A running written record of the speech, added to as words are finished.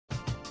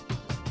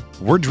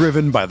We're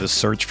driven by the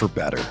search for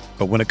better.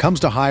 But when it comes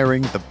to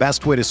hiring, the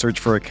best way to search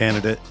for a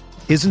candidate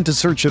isn't to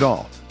search at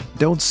all.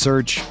 Don't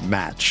search,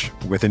 match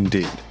with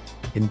Indeed.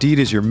 Indeed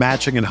is your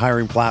matching and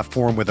hiring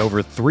platform with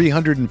over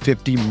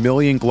 350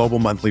 million global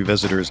monthly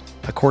visitors,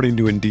 according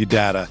to Indeed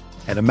data,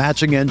 and a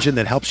matching engine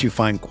that helps you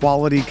find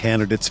quality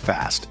candidates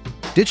fast.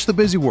 Ditch the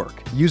busy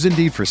work. Use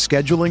Indeed for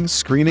scheduling,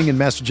 screening, and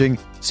messaging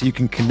so you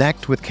can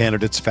connect with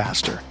candidates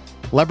faster.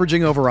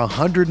 Leveraging over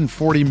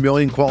 140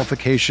 million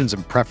qualifications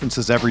and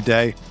preferences every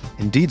day,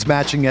 Indeed's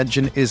matching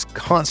engine is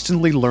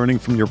constantly learning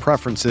from your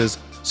preferences,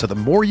 so the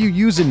more you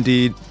use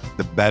Indeed,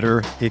 the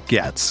better it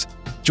gets.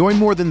 Join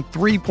more than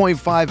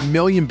 3.5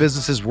 million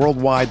businesses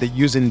worldwide that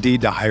use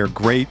Indeed to hire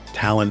great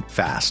talent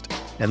fast.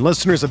 And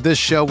listeners of this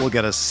show will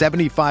get a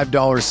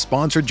 $75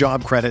 sponsored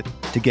job credit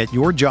to get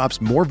your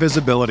jobs more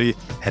visibility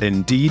at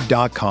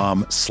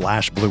Indeed.com/Blue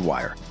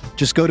Wire.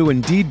 Just go to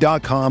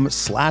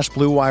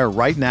Indeed.com/Blue Wire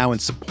right now and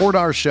support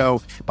our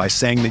show by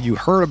saying that you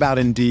heard about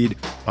Indeed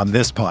on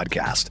this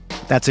podcast.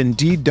 That's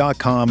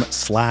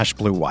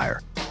Indeed.com/Blue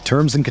Wire.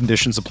 Terms and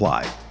conditions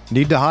apply.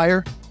 Need to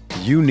hire?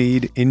 You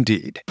need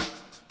Indeed.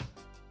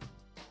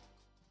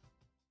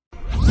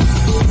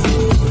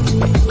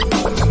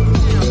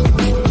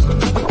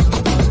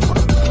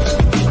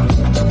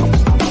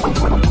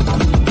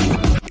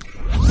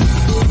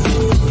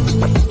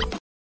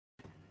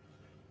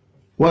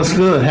 What's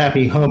good?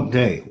 Happy hump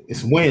day.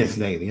 It's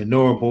Wednesday. The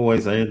Notre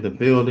boys are in the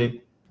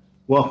building.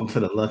 Welcome to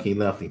the Lucky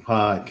Lefty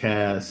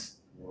podcast.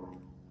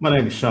 My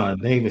name is Sean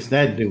Davis,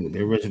 that dude,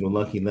 the original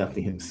Lucky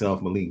Lefty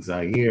himself, Malik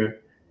Zaire.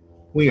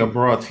 We are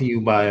brought to you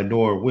by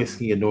Anora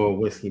Whiskey,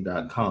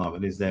 AnoraWhiskey.com.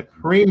 It is that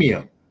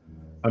premium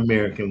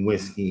American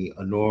whiskey,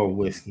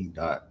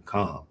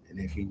 AnoraWhiskey.com. And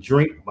if you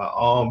drink, by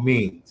all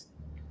means,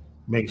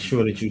 make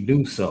sure that you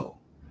do so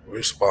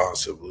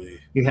responsibly.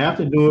 You have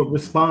to do it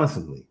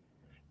responsibly.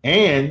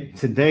 And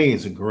today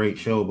is a great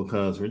show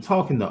because we're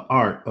talking the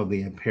art of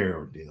the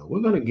apparel deal.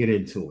 We're going to get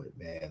into it,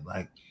 man.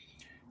 Like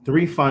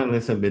 3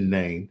 finalists have been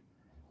named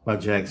by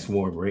Jack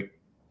Swarbrick.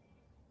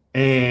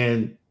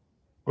 And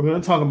we're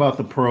going to talk about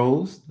the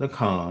pros, the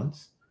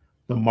cons,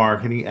 the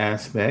marketing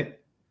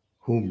aspect,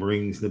 who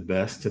brings the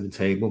best to the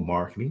table,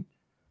 marketing.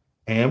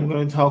 And we're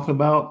going to talk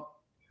about,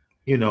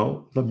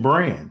 the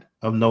brand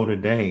of Notre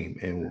Dame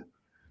and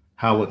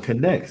how it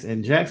connects.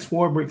 And Jack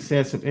Swarbrick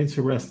said some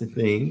interesting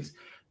things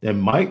that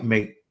might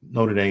make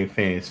Notre Dame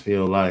fans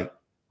feel like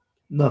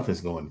nothing's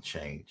going to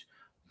change.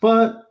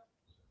 But,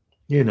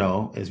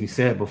 as we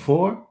said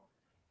before,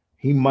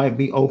 he might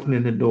be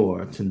opening the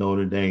door to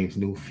Notre Dame's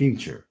new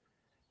future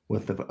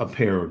with the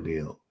apparel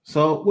deal.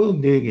 So we'll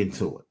dig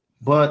into it.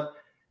 But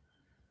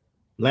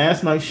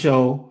last night's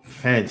show,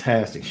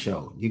 fantastic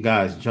show. You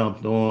guys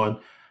jumped on.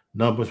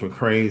 Numbers were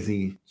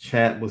crazy.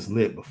 Chat was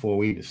lit before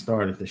we even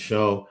started the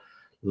show.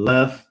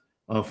 Left,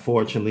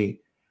 unfortunately,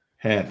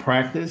 had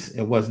practice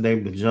and wasn't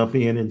able to jump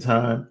in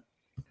time.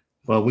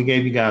 But we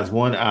gave you guys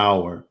 1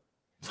 hour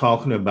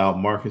talking about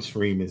Marcus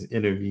Freeman's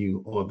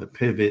interview on The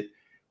Pivot.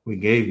 We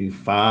gave you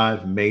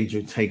 5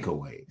 major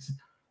takeaways.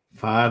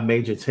 5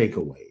 major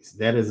takeaways.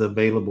 That is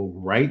available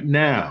right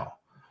now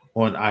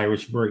on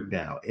Irish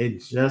Breakdown.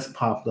 It just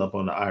popped up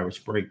on the Irish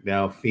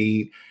Breakdown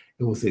feed.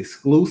 It was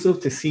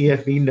exclusive to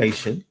CFB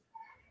Nation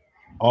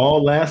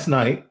all last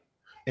night,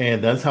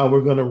 and that's how we're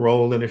going to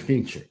roll in the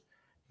future.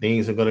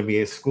 Things are going to be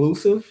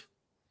exclusive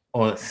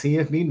on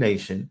CFB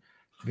Nation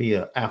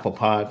via Apple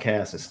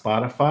Podcasts and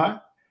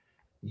Spotify.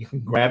 You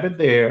can grab it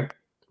there.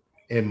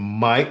 It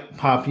might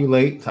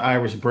populate to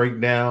Irish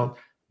Breakdown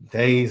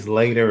days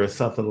later or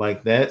something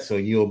like that, so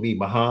you'll be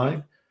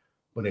behind.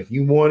 But if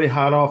you want it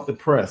hot off the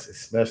press,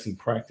 especially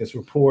practice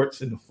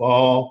reports in the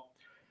fall,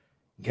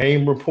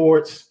 game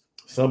reports,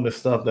 some of the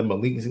stuff that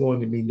Malik is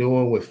going to be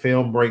doing with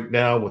film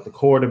breakdown with the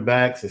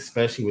quarterbacks,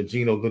 especially with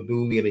Gino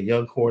Gaduli and the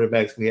young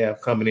quarterbacks we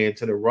have coming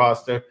into the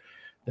roster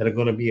that are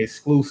going to be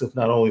exclusive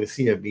not only to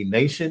CFB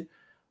Nation,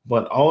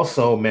 but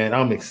also, man,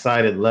 I'm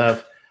excited. I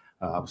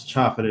was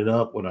chopping it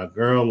up with our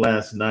girl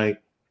last night,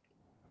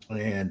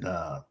 and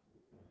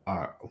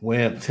our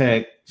web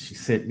tech, she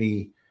sent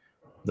me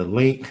the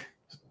link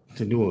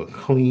to do a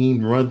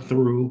clean run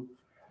through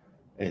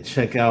and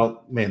check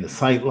out, man, the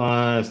sight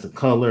lines, the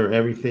color,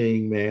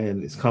 everything,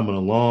 man, is coming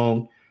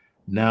along.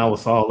 Now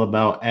it's all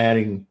about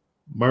adding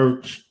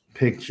merch,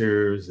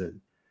 pictures,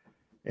 and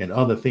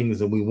other things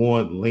that we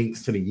want,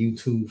 links to the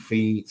YouTube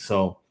feed.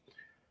 So,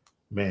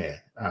 man,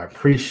 I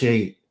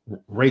appreciate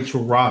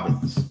Rachel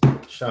Robbins.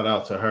 Shout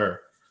out to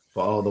her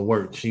for all the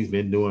work she's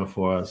been doing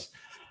for us.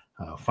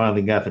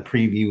 Finally got the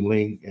preview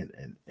link and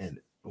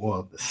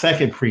the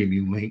second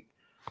preview link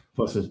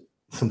for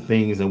some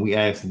things that we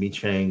asked to be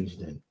changed,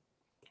 and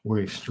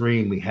we're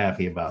extremely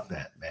happy about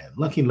that, man.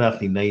 Lucky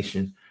Lefty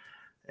Nation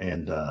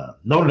and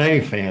Notre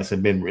Dame fans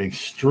have been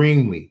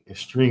extremely,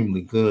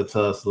 extremely good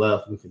to us.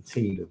 We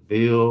continue to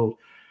build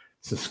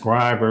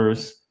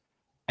subscribers,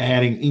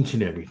 adding each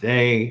and every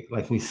day.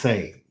 Like we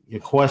say,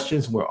 your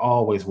questions, we're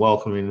always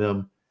welcoming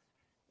them.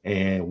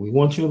 And we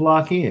want you to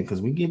lock in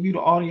because we give you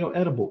the audio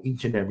edible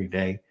each and every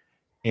day.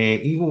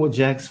 And even with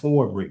Jack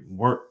Swarbrick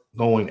work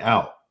going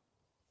out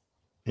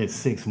in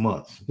 6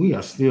 months, we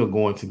are still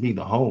going to be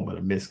the home of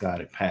the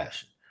misguided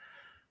passion.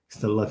 It's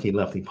the Lucky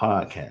Lefty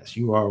podcast.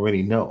 You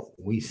already know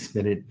we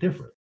spin it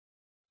different.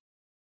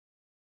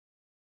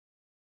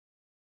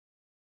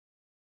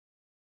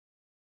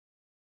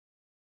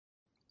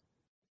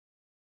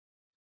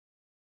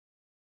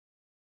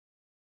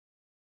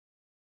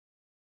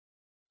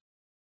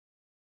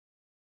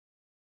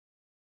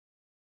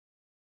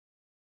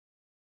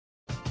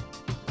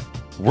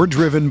 We're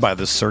driven by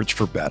the search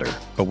for better.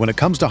 But when it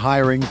comes to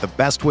hiring, the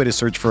best way to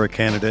search for a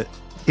candidate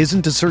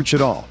isn't to search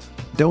at all.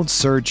 Don't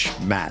search,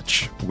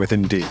 match with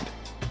Indeed.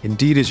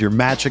 Indeed is your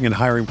matching and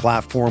hiring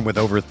platform with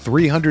over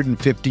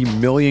 350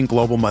 million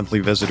global monthly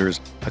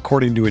visitors,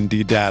 according to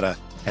Indeed data,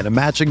 and a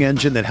matching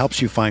engine that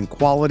helps you find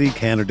quality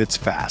candidates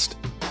fast.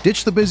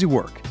 Ditch the busy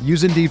work.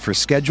 Use Indeed for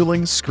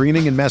scheduling,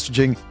 screening, and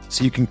messaging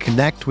so you can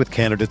connect with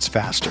candidates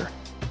faster.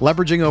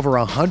 Leveraging over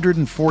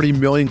 140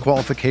 million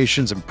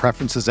qualifications and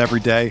preferences every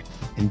day,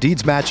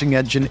 Indeed's matching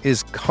engine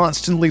is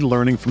constantly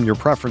learning from your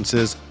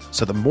preferences,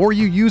 so the more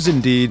you use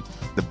Indeed,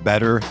 the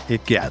better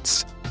it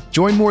gets.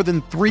 Join more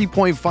than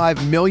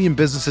 3.5 million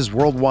businesses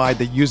worldwide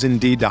that use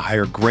Indeed to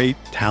hire great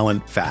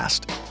talent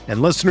fast.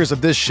 And listeners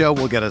of this show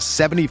will get a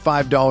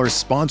 $75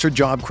 sponsored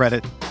job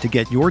credit to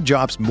get your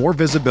jobs more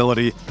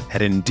visibility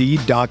at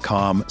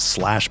Indeed.com/Blue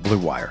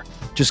Wire.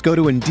 Just go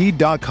to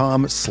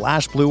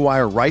Indeed.com/Blue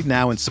Wire right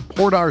now and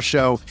support our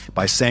show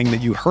by saying that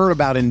you heard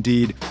about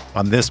Indeed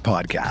on this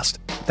podcast.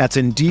 That's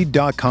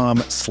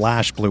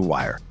Indeed.com/Blue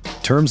Wire.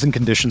 Terms and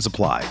conditions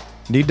apply.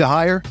 Need to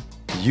hire?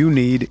 You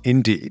need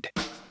Indeed.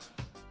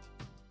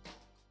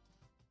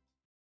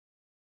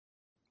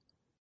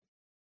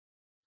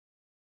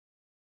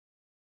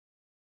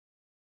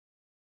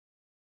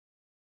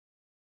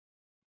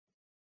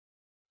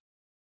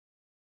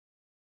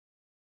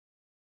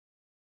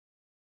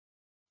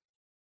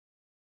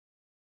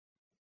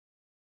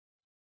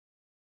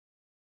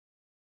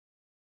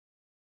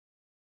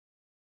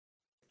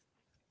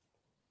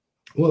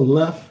 Well,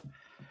 Left,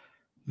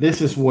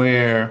 this is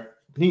where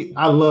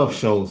I love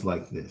shows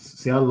like this.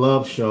 See, I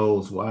love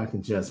shows where I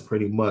can just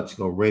pretty much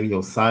go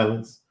radio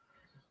silence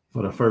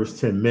for the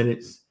first 10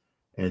 minutes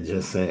and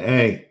just say,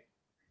 hey,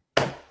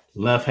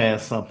 Left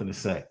has something to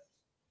say.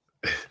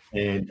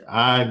 And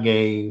I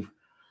gave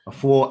a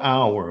full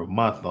hour of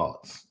my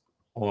thoughts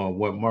on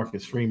what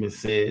Marcus Freeman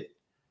said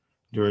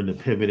during the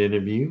pivot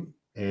interview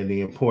and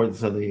the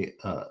importance of the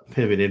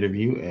pivot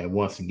interview. And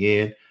once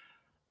again,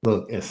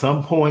 look, at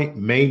some point,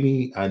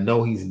 maybe I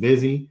know he's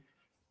busy.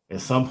 At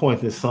some point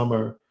this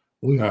summer,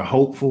 we are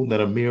hopeful that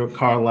Amir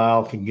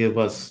Carlisle can give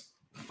us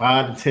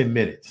 5 to 10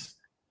 minutes,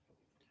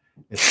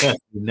 especially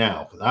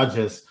now, because I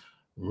just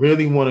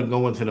really want to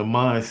go into the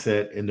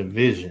mindset and the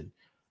vision,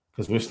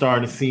 because we're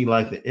starting to see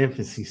like the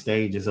infancy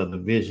stages of the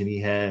vision he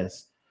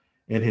has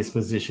in his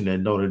position at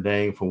Notre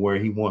Dame for where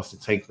he wants to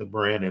take the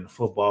brand and the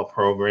football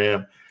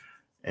program,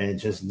 and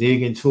just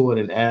dig into it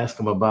and ask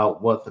him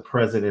about what the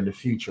present and the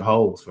future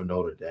holds for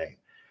Notre Dame.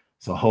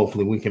 So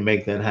hopefully we can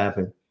make that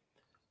happen.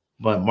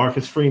 But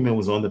Marcus Freeman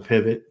was on the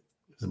pivot.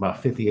 It was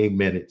about 58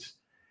 minutes.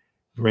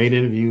 Great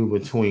interview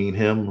between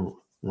him,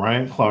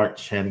 Ryan Clark,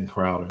 Channing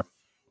Crowder,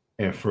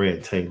 and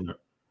Fred Taylor.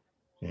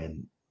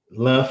 And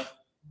Left,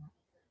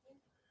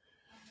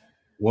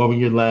 what were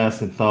your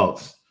lasting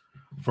thoughts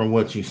from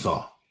what you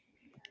saw?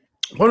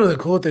 One of the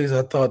cool things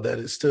I thought that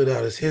it stood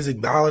out is his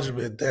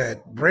acknowledgement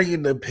that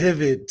bringing the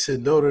pivot to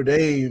Notre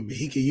Dame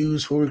he could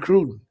use for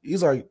recruiting.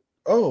 He's like,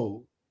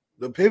 oh,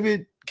 the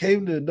pivot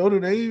came to Notre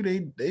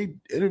Dame. They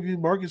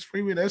interviewed Marcus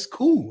Freeman. That's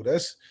cool.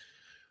 That's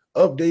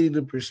updating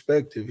the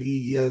perspective.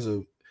 He has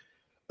a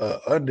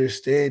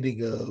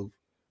understanding of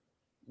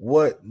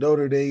what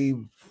Notre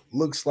Dame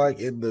looks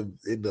like in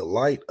the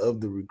light of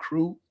the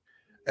recruit,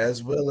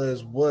 as well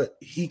as what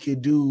he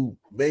can do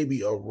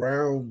maybe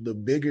around the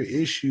bigger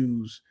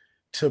issues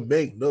to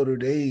make Notre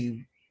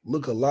Dame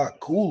look a lot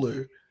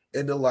cooler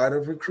in the light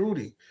of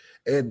recruiting.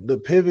 And the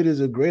pivot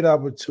is a great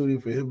opportunity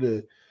for him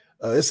to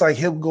it's like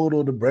him going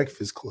on the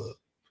Breakfast Club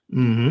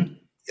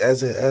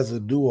as a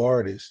new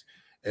artist,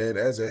 and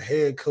as a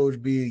head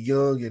coach being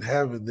young and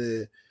having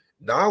the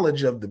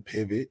knowledge of the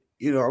pivot.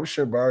 You know, I'm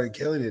sure Brian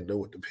Kelly didn't know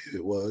what the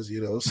pivot was,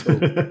 you know. So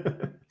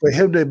for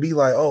him to be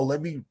like, oh,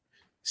 let me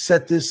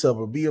set this up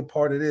or be a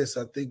part of this,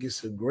 I think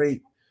it's a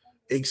great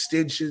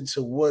extension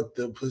to what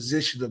the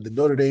position of the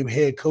Notre Dame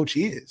head coach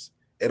is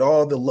and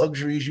all the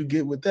luxuries you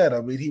get with that.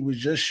 I mean, he was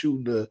just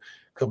shooting a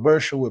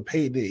commercial with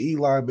Peyton and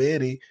Eli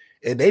Manning,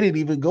 and they didn't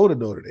even go to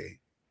Notre Dame.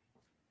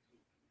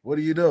 What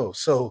do you know?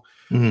 So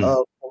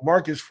for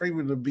Marcus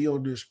Freeman to be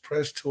on this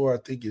press tour, I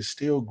think is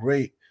still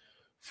great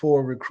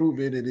for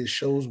recruitment, and it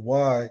shows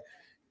why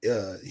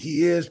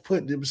he is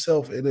putting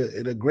himself in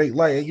a great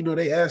light. And, you know,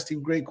 they asked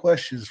him great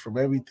questions from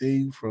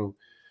everything from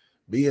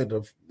being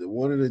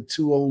one of the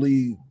two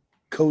only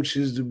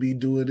coaches to be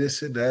doing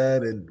this and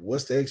that, and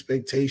what's the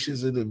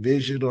expectations and the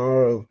vision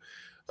are of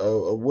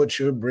what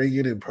you're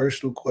bringing, and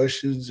personal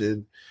questions.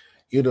 And,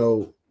 you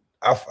know,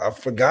 I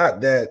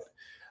forgot that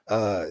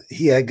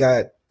he had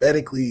got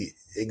medically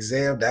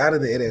examined out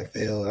of the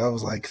NFL. And I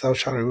was like, because I was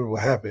trying to remember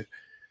what happened.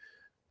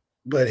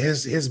 but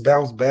his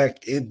bounce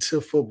back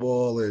into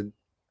football and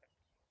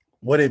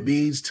what it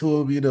means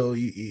to him,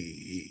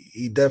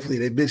 he definitely,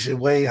 they mentioned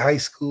Wayne High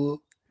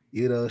School,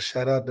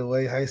 shout out to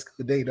Wayne High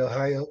School, Dayton,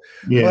 Ohio.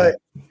 Yeah.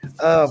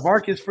 But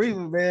Marcus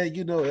Freeman, man,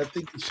 I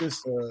think it's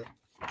just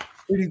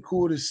pretty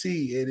cool to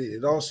see. And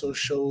it also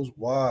shows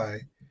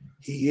why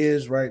he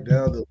is right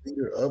now the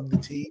leader of the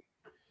team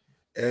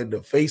and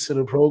the face of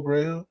the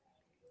program.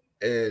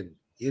 And,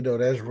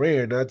 that's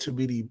rare. Not too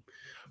many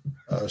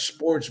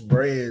sports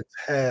brands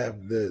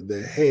have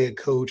the head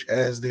coach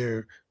as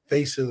their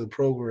face of the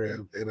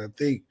program. And I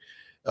think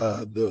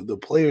the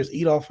players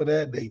eat off of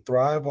that. They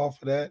thrive off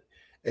of that.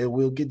 And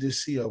we'll get to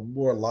see a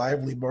more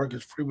lively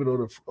Marcus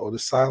Freeman on the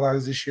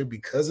sidelines this year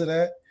because of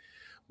that.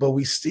 But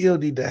we still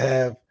need to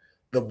have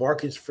the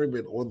Marcus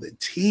Freeman on the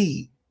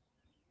team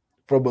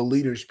from a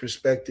leader's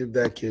perspective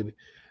that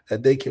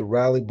they can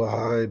rally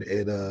behind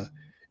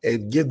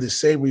and give the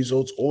same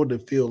results on the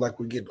field like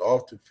we're getting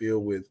off the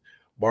field with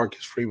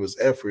Marcus Freeman's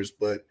efforts.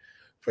 But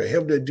for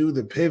him to do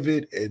the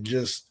pivot and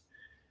just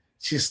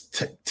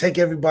take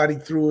everybody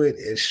through it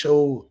and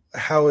show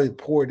how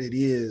important it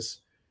is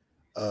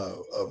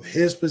of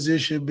his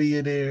position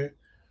being there,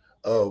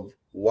 of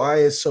why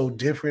it's so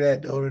different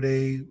at Notre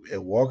Dame,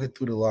 and walking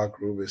through the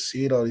locker room and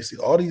seeing all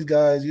these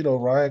guys,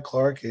 Ryan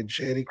Clark and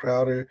Channing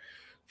Crowder,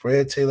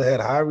 Fred Taylor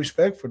had high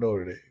respect for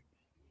Notre Dame.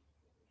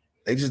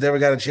 They just never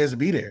got a chance to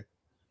be there.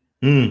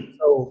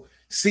 So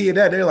seeing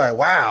that, they're like,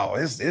 wow,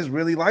 it's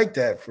really like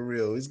that for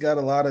real. It's got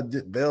a lot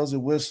of bells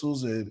and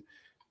whistles and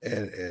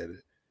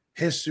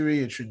history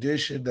and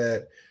tradition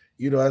that,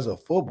 as a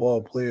football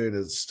player and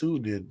as a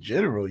student in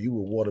general, you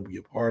would want to be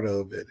a part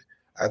of. And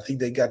I think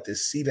they got to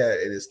see that,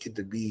 and it's get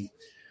to be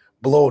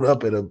blown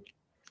up in a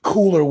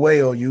cooler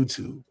way on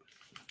YouTube.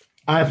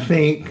 I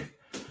think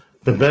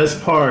the best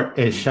part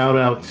is shout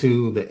out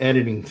to the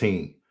editing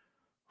team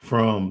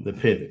from the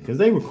Pivot, because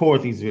they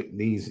record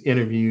these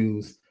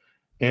interviews,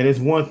 and it's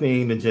one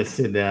thing to just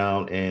sit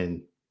down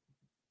and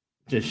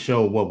just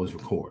show what was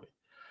recorded,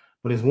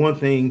 but it's one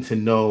thing to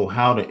know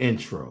how to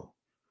intro,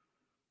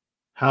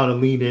 how to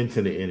lead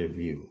into the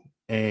interview.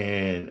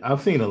 And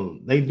I've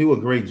seen they do a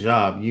great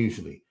job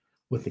usually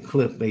with the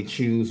clip they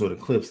choose or the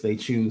clips they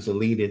choose to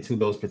lead into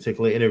those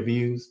particular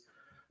interviews.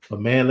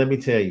 But man, let me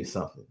tell you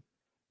something.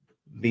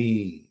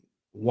 The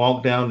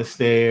walk down the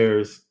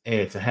stairs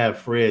and to have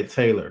Fred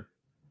Taylor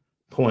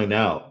point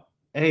out,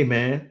 hey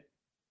man,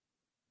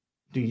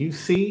 do you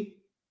see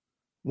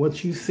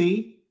what you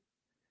see?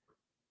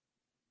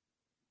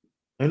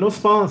 And no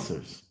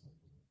sponsors.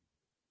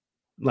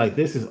 Like,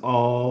 this is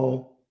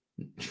all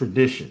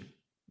tradition.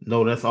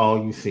 No, that's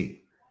all you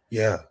see.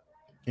 Yeah.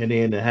 And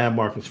then to have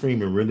Marcus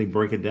Freeman really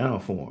break it down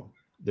for him.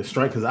 The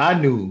strike, because I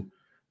knew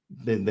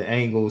the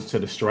angles to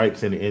the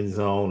stripes in the end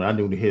zone. I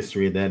knew the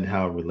history of that and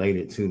how it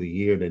related to the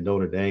year that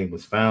Notre Dame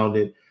was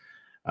founded.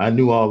 I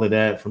knew all of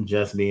that from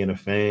just being a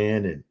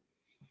fan and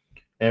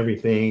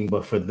everything.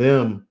 But for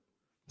them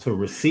to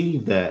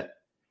receive that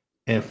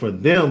and for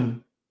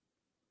them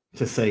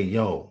to say,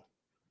 yo,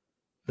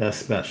 that's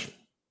special.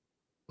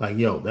 Like,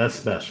 yo, that's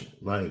special.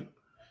 Like,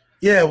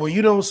 yeah, when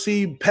you don't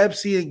see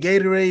Pepsi and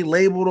Gatorade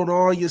labeled on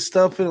all your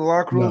stuff in the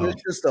locker room,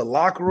 it's just a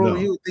locker room.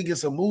 You would think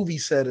it's a movie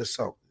set or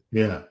something.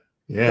 Yeah.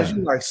 Because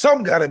you're like,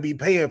 some got to be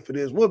paying for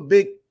this. What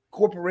big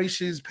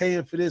corporation is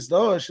paying for this?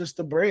 No, it's just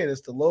the brand.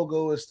 It's the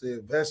logo. It's the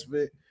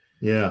investment.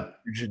 Yeah.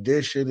 The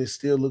tradition. It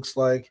still looks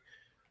like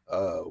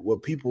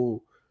what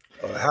people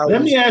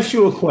Let me ask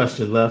you a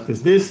question, Left,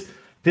 because this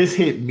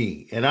hit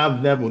me. And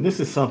this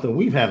is something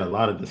we've had a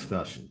lot of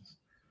discussions.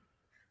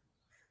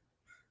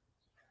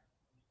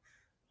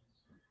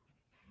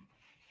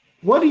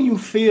 What do you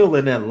feel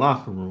in that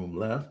locker room,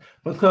 Left?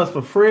 Because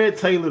for Fred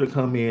Taylor to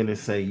come in and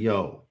say,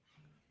 yo,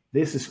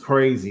 this is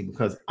crazy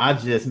because I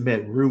just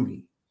met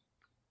Rudy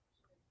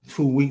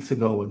 2 weeks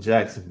ago in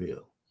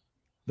Jacksonville,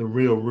 the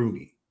real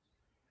Rudy.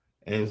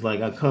 And it's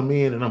like, I come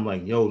in and I'm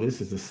like, yo,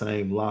 this is the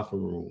same locker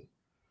room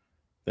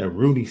that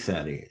Rudy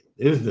sat in.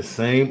 It is the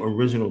same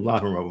original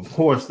locker room. Of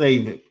course,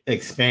 they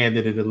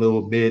expanded it a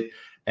little bit,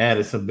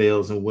 added some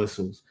bells and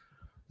whistles.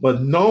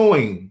 But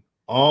knowing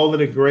all of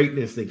the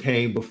greatness that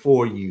came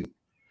before you,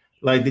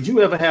 like, did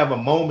you ever have a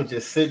moment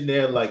just sitting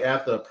there, like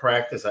after a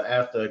practice or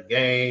after a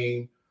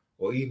game,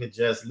 or even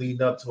just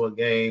leading up to a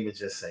game and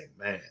just say,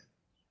 man,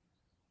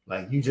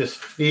 like you just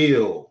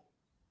feel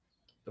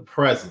the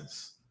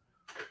presence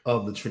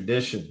of the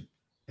tradition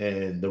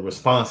and the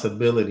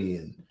responsibility,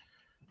 and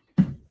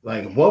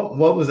like what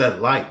was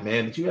that like,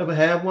 man? Did you ever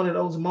have one of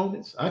those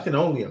moments? I can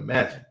only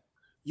imagine.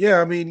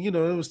 Yeah, I mean, it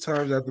was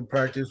times after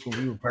practice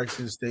when we were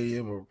practicing in the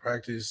stadium or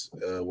practice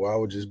where I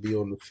would just be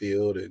on the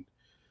field and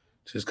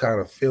just kind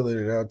of feeling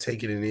it out,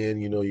 taking it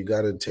in. You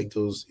got to take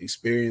those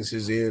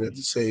experiences in at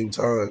the same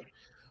time.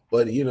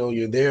 But,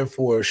 you're there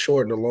for a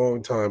short and a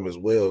long time as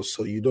well.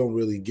 So you don't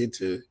really get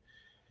to,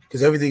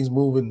 because everything's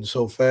moving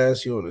so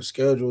fast. You're on a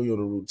schedule, you're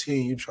on a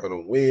routine, you're trying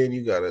to win.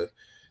 You got to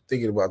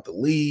thinking about the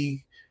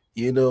league,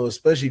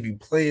 especially if you're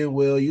playing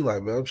well. You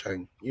like, man, I'm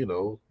trying,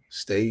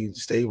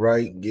 stay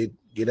right,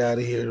 get out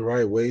of here the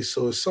right way.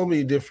 So it's so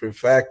many different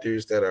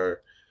factors that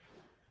are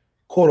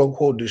quote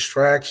unquote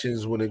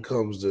distractions when it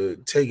comes to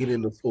taking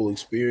in the full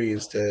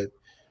experience, that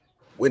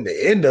when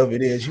the end of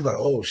it is, you're like,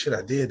 oh shit,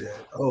 I did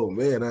that. Oh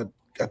man, I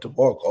got to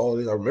walk all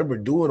this. I remember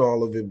doing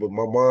all of it, but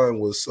my mind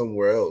was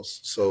somewhere else.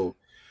 So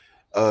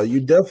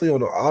you're definitely on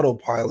the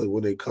autopilot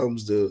when it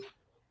comes to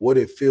what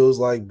it feels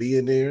like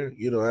being there.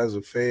 You know, as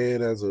a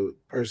fan, as a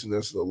person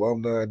that's an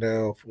alumni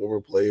now,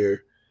 former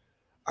player,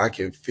 I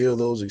can feel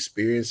those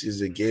experiences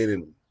again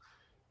and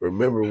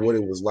remember what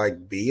it was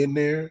like being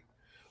there.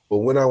 But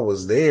when I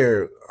was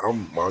there,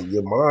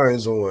 your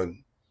mind's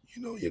on,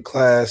 you know, your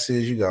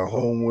classes, you got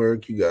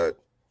homework, you got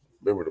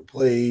remember the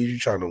plays, you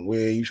trying to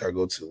win, you try to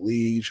go to the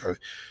league, you trying to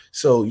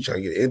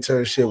get an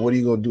internship. What are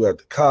you gonna do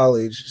after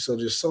college? So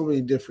there's so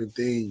many different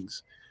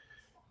things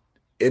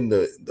in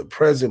the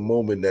present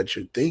moment that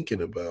you're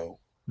thinking about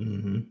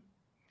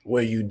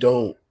where you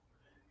don't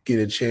get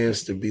a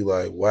chance to be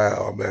like,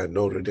 wow, I'm at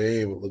Notre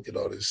Dame and look at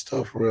all this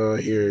stuff around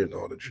here and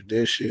all the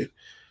tradition.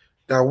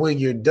 Now, when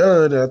you're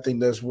done, I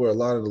think that's where a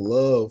lot of the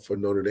love for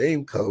Notre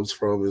Dame comes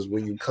from, is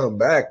when you come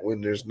back,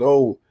 when there's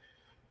no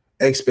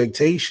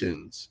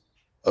expectations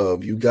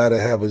of you got to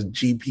have a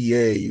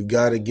GPA, you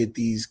got to get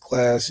these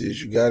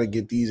classes, you got to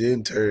get these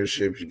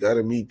internships, you got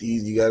to meet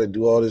these, you got to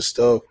do all this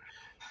stuff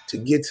to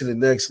get to the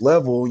next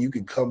level. You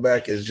can come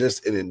back as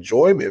just an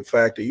enjoyment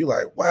factor. You're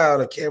like, wow,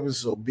 the campus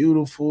is so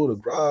beautiful, the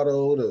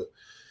grotto,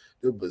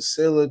 the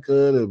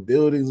basilica, the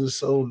buildings are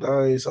so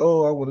nice.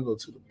 Oh, I want to go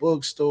to the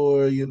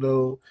bookstore, you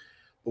know.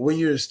 But when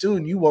you're a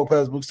student, you walk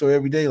past the bookstore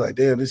every day like,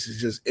 damn, this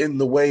is just in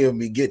the way of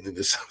me getting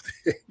into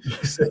something.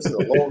 It's a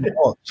long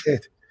walk.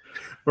 Shit.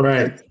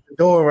 Right. The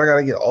door, I got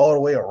to get all the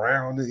way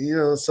around it, you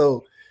know.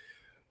 So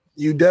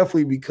you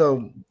definitely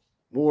become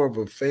more of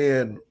a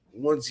fan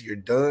once you're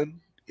done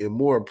and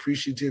more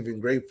appreciative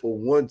and grateful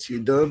once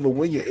you're done. But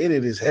when you're in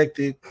it, it's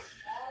hectic.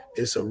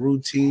 It's a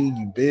routine.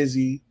 You're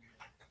busy.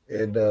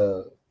 And,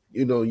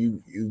 you know,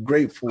 you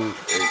grateful when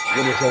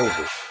it's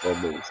over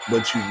almost.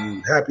 But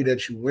you happy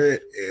that you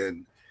went,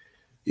 and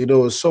you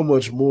know, it's so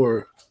much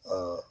more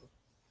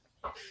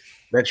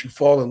that you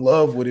fall in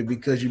love with it,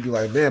 because you be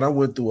like, man, I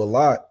went through a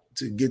lot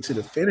to get to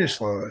the finish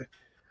line.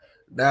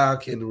 Now I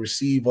can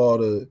receive all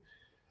the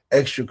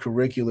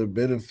extracurricular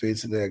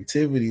benefits and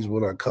activities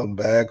when I come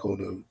back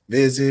on a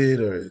visit,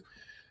 or,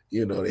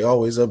 you know, they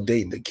always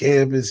updating the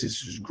campus.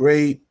 It's just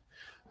great.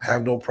 I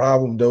have no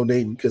problem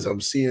donating because I'm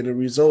seeing the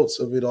results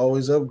of it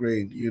always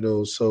upgrade, you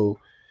know. So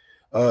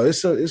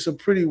it's a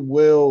pretty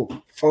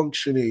well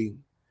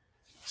functioning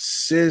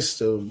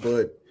system.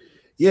 But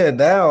yeah,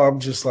 now I'm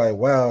just like,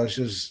 wow, it's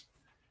just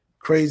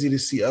crazy to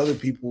see other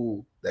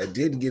people that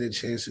didn't get a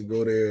chance to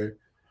go there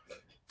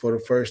for the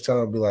first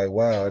time be like,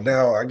 wow. And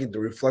now I get to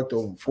reflect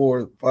on 4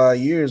 or 5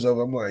 years of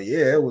it. I'm like,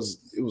 yeah, it was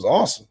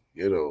awesome,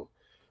 you know.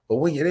 But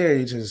when you're there,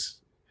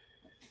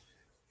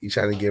 you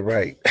trying to get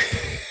right.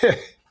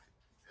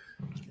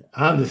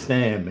 I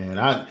understand,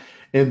 man.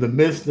 In the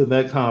midst of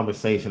that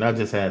conversation, I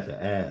just had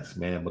to ask,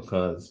 man,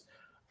 because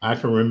I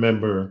can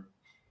remember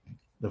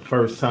the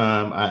first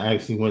time I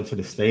actually went to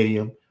the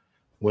stadium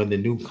when the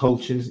new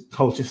coaching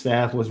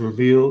staff was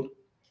revealed,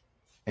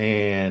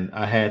 and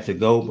I had to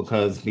go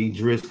because B.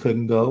 Driss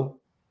couldn't go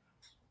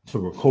to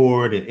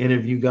record and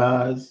interview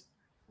guys.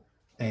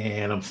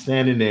 And I'm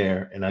standing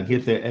there, and I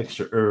get there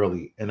extra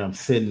early, and I'm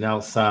sitting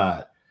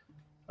outside,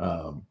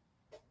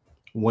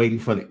 waiting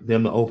for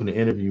them to open the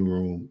interview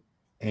room.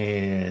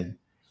 And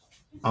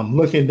I'm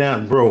looking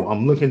down, bro.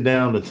 I'm looking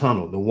down the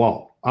tunnel, the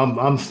walk.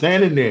 I'm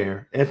standing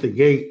there at the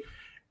gate,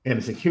 and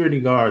the security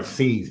guard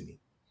sees me.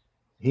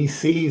 He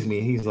sees me,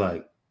 and he's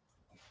like,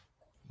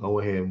 "Go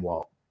ahead and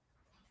walk."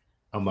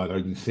 I'm like, "Are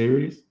you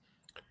serious?"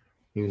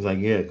 He was like,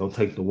 "Yeah, go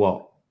take the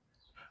walk."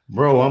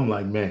 Bro, I'm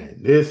like, man,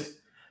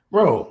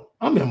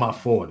 I'm in my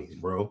 40s,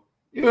 bro.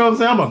 You know what I'm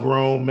saying? I'm a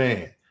grown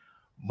man.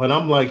 But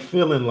I'm like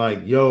feeling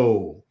like,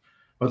 yo,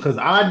 because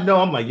I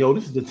know I'm like, yo,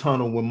 this is the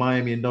tunnel when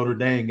Miami and Notre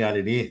Dame got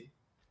it in.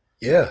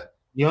 Yeah.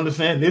 You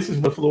understand? This is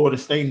where Florida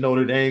State and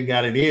Notre Dame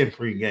got it in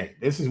pregame.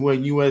 This is where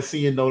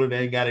USC and Notre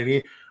Dame got it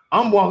in.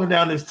 I'm walking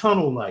down this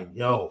tunnel like,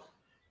 yo,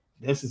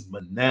 this is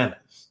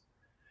bananas.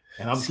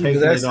 And I'm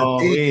taking it all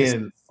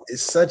in.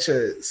 It's such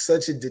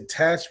a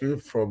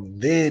detachment from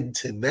then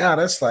to now.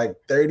 That's like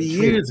 30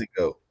 years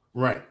ago.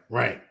 Right.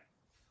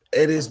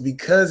 And it's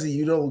because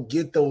you don't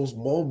get those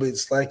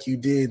moments like you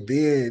did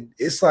then.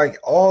 It's like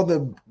all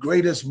the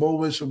greatest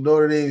moments from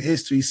Notre Dame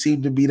history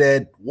seem to be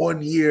that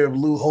 1 year of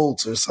Lou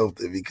Holtz or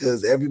something,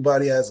 because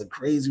everybody has a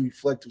crazy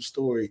reflective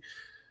story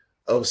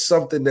of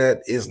something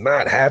that is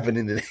not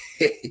happening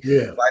today.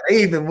 Yeah. Like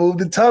they even moved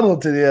the tunnel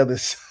to the other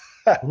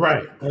side.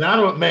 Right. And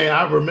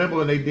I remember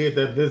when they did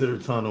that visitor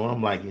tunnel,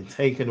 I'm like, you're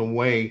taking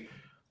away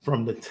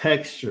from the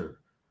texture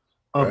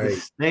of the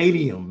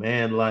stadium,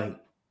 man. Like,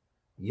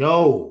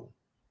 yo,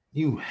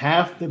 you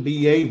have to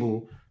be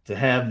able to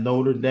have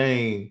Notre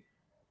Dame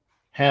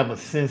have a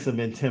sense of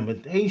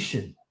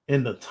intimidation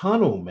in the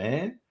tunnel,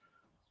 man.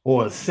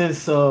 Or a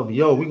sense of,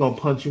 yo, we're going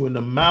to punch you in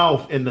the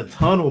mouth in the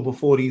tunnel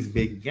before these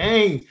big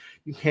games.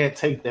 you can't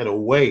take that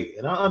away.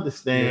 And I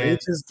understand. They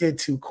just get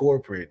too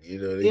corporate, They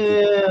get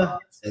the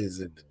boxes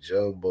and the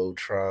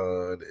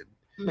jumbotron and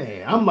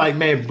man, I'm like,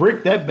 man,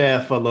 brick that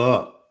bad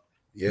fella up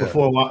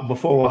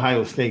before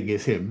Ohio State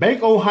gets here.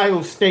 Make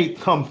Ohio State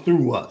come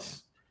through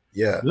us.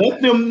 Yeah.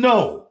 Let them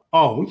know,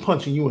 oh, we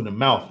punching you in the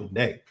mouth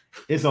today.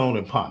 It's on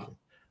and popping.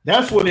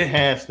 That's what it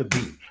has to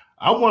be.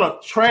 I want a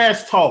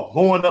trash talk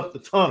going up the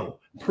tunnel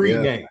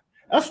pregame.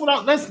 That's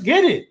what let's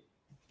get it.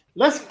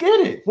 Let's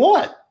get it.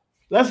 What?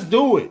 Let's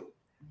do it.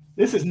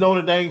 This is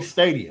Notre Dame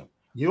Stadium.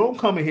 You don't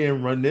come in here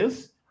and run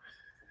this.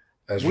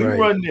 We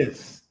run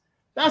this.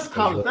 That's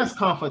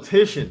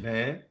competition,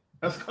 man.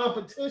 That's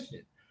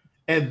competition.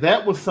 And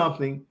that was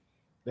something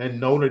that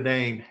Notre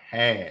Dame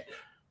had.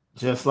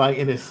 Just like,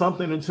 and it's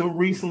something until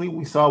recently,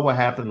 we saw what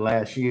happened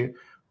last year.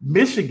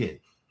 Michigan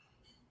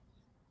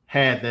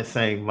had that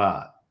same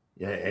vibe.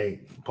 Yeah,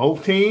 hey,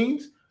 both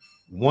teams,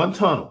 one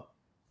tunnel.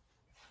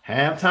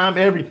 Halftime,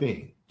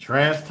 everything.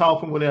 Trash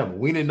talking, whatever.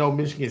 We didn't know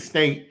Michigan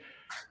State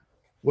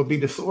would be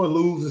the sore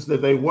losers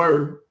that they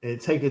were and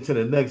take it to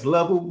the next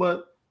level,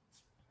 but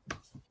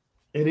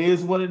it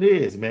is what it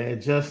is,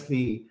 man. Just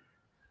the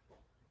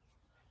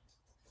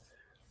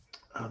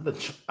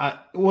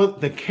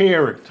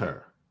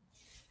character.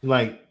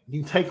 Like,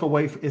 you take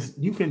away,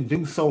 you can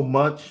do so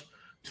much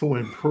to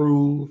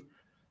improve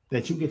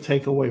that you can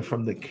take away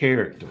from the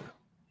character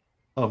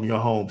of your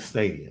home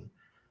stadium.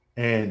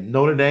 And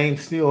Notre Dame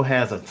still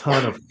has a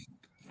ton of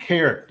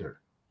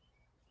character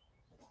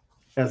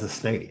as a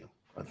stadium.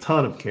 A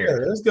ton of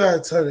character. Yeah, it's got a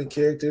ton of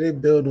character. They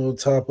build on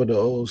top of the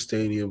old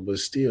stadium, but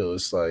still,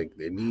 it's like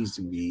there needs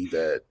to be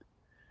that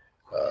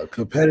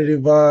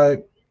competitive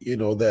vibe,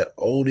 that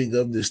owning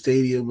of the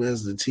stadium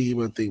as the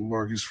team. I think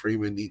Marcus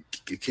Freeman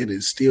can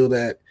instill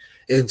that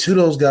into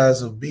those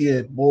guys of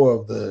being more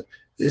of the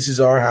this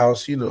is our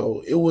house. It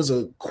was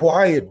a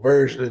quiet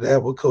version of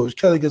that with Coach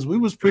Kelly because we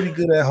was pretty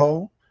good at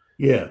home.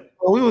 Yeah.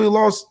 We only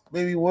lost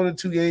maybe 1 or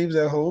 2 games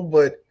at home,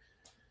 but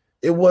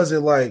it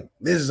wasn't like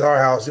this is our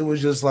house. It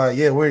was just like,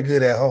 yeah, we're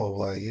good at home.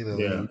 Like, we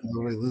don't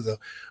really lose.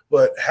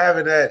 But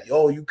having that,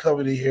 you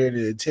coming in here,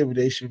 the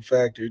intimidation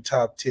factor,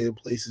 top 10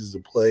 places to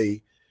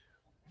play,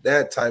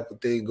 that type of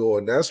thing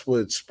going. That's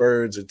what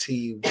spurs a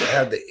team to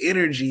have the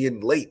energy in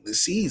late in the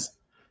season.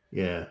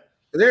 Yeah.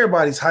 And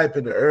everybody's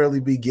hyping the early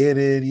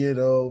beginning,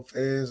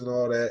 fans and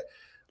all that.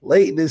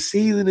 Late in the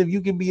season, if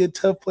you can be a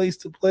tough place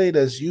to play,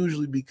 that's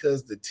usually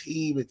because the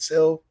team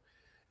itself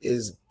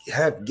is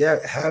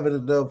having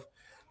enough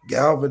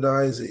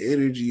galvanizing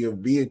energy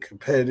of being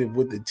competitive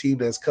with the team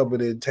that's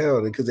coming in town,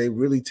 and because they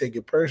really take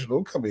it personal.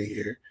 Don't come in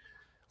here,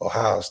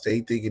 Ohio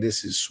State, thinking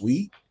this is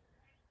sweet.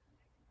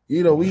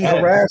 We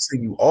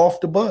harassing you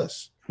off the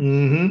bus.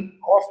 Mm-hmm.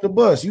 Off the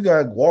bus, you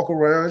gotta walk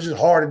around. It's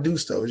just hard to do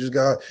stuff. You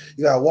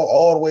gotta walk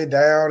all the way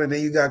down, and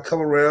then you gotta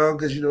come around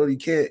because you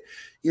can't.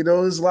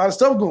 There's a lot of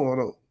stuff going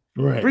on.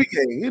 Right.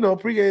 Pregame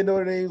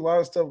Notre Dame, a lot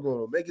of stuff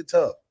going on. Make it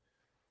tough.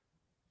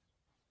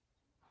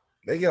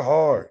 Make it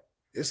hard.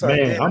 It's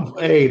like, man,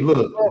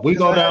 look, we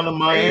go down to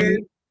Miami.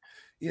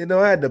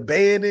 I had the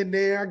band in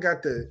there. I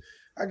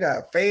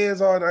got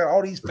fans on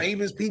all these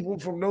famous people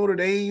from Notre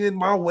Dame in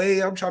my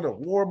way. I'm trying to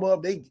warm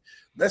up. Then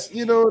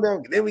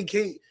we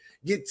can't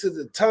get to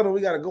the tunnel.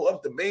 We got to go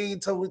up the main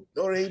tunnel with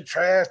Notre Dame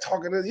trash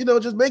talking to,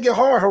 just make it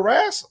hard,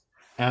 harass them.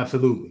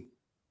 Absolutely.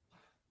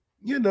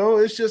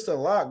 It's just a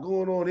lot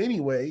going on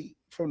anyway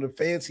from the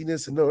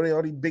fanciness and Notre Dame,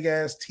 all these big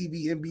ass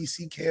TV,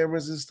 NBC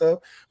cameras and stuff.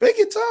 Make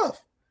it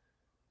tough.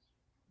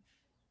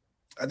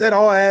 That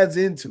all adds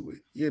into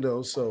it,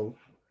 so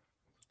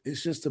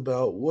it's just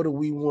about what do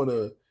we want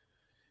to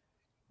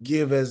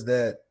give as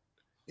that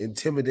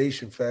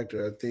intimidation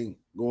factor, I think,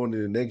 going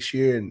into next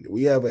year. And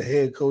we have a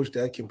head coach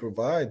that can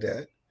provide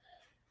that.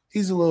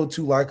 He's a little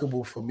too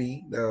likable for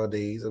me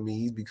nowadays. I mean,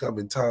 he's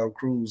becoming Tom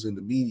Cruise in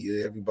the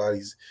media.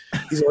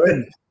 He's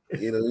on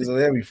everything. He's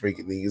on every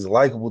freaking thing. He's a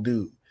likable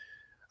dude.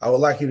 I would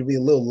like him to be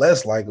a little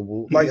less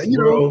likable. Like,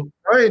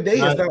 Ryan Day is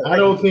not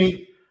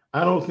likable.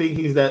 I don't think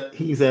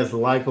he's as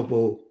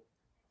likable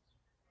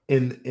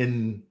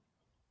in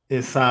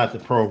inside the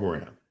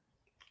program.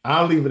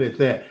 I'll leave it at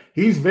that.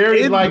 He's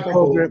very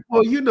likable.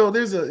 Well,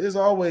 there's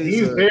always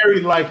he's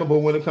very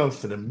likable when it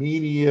comes to the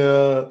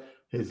media,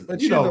 his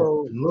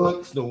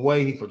looks, the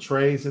way he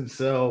portrays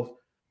himself.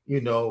 He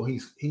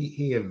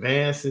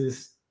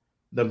advances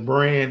the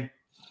brand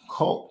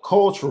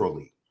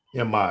culturally,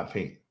 in my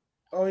opinion.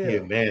 Oh yeah, he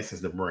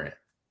advances the brand.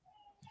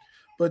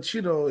 But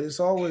it's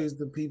always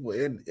the people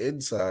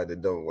inside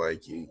that don't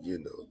like you.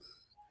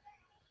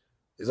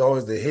 It's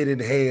always the hidden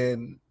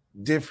hand,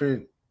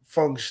 different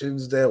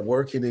functions that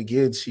working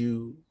against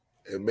you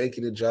and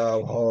making the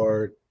job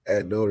hard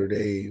at Notre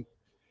Dame.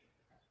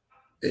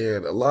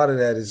 And a lot of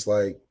that is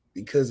like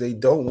because they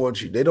don't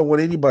want you. They don't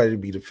want anybody to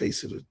be the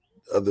face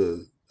of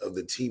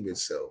the team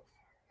itself.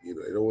 They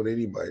don't want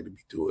anybody to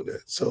be doing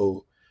that.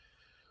 So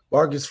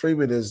Marcus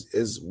Freeman is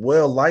as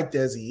well liked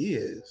as he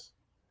is.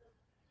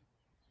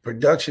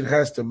 Production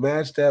has to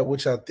match that,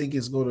 which I think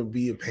is going to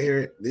be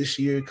apparent this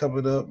year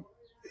coming up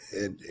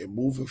and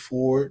moving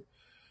forward.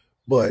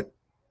 But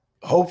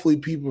hopefully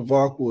Pete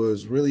Bavacqua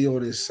is really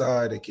on his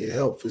side and can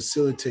help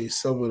facilitate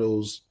some of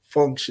those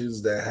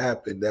functions that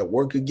happen that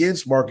work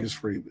against Marcus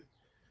Freeman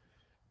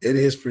in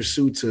his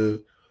pursuit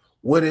to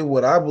winning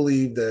what I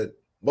believe that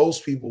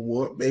most people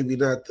want, maybe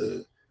not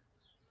the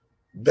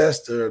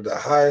best or the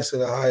highest of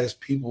the highest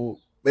people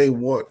may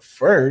want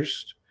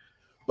first,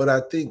 but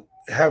I think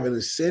having a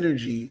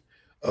synergy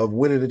of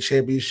winning a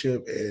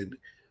championship and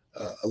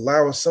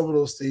allowing some of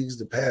those things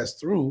to pass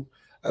through,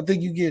 I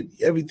think you get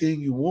everything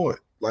you want.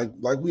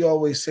 Like we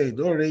always say,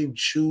 Notre Dame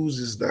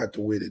chooses not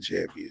to win a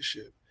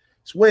championship.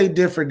 It's way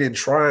different than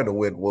trying to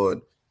win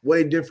one,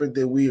 way different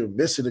than we are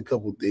missing a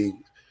couple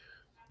things.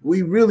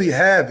 We really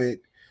have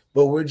it,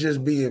 but we're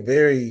just being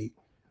very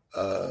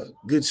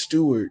good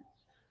steward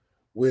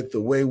with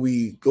the way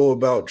we go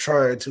about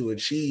trying to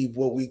achieve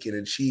what we can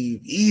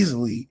achieve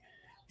easily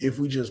if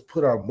we just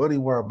put our money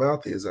where our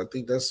mouth is. I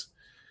think that's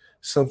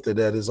something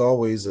that is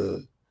always a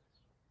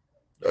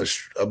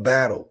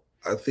battle,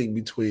 I think,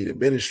 between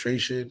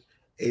administration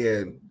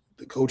and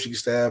the coaching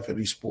staff and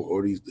the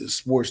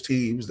sports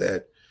teams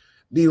that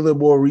need a little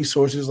more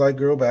resources like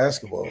girl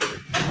basketball.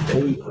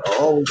 They are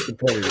always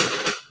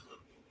competitive.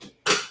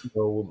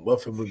 With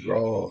Muffin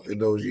McGraw in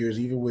those years,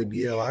 even with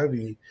Yale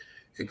Ivy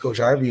and Coach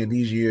Ivy in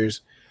these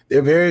years,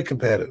 they're very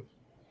competitive.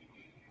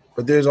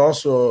 But there's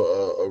also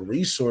a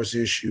resource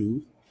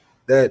issue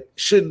that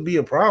shouldn't be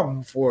a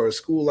problem for a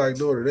school like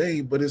Notre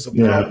Dame, but it's a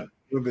problem for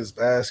the women's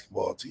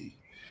basketball team.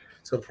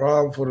 It's a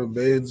problem for the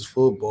men's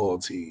football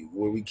team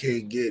where we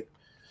can't get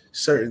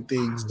certain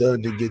things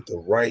done to get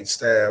the right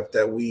staff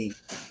that we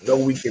know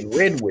we can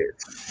win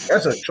with.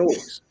 That's a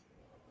choice.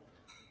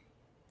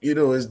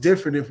 It's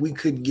different if we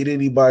couldn't get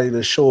anybody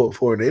to show up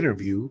for an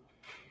interview.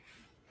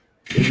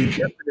 It'd be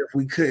different if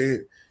we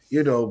couldn't,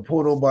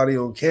 pull nobody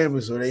on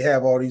campus or they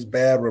have all these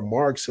bad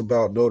remarks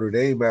about Notre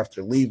Dame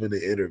after leaving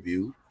the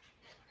interview.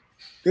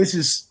 This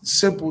is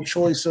simple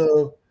choice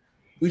of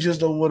we just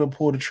don't want to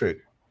pull the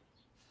trigger.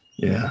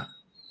 Yeah.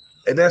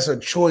 And that's a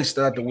choice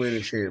not to win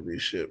a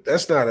championship.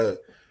 That's not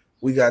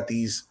we got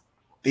these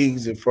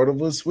things in front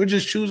of us. We're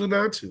just choosing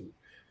not to.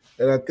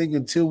 And I think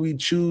until we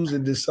choose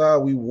and decide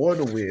we want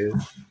to win,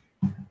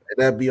 and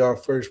that be our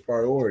first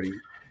priority.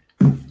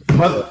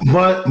 But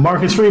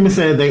Marcus Freeman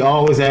said they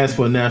always ask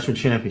for a national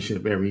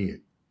championship every year.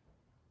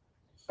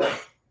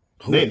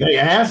 They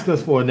asked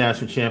us for a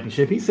national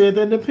championship. He said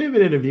that in the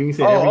pivot interview. He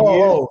said every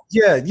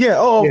year. Yeah.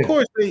 Of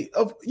course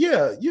of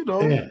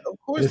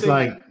course it's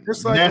like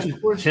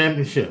national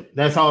championship.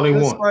 That's all they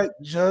want.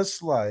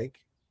 Just like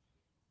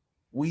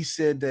we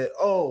said that,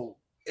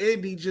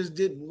 Andy just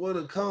didn't want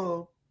to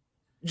come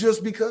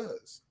just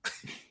because.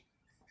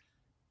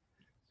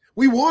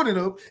 We wanted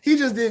him. He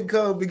just didn't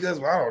come because,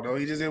 I don't know,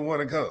 he just didn't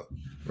want to come.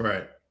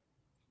 Right.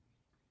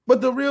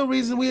 But the real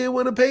reason we didn't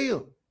want to pay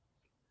him.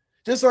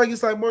 Just like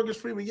it's like Marcus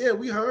Freeman, yeah,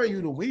 we hire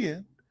you to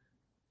win,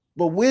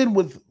 but win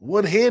with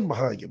one hand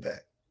behind your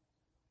back.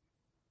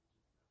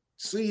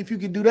 See if you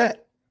can do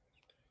that.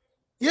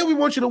 Yeah, we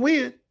want you to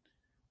win,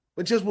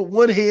 but just with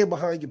one hand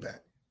behind your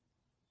back.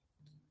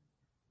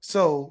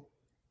 So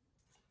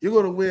you're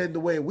going to win the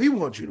way we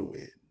want you to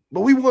win,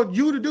 but we want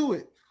you to do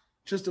it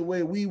just the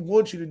way we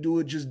want you to do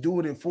it, just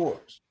doing it for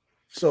us.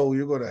 So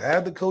you're going to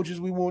have the coaches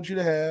we want you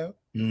to have.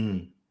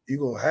 You're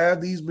going to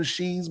have these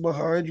machines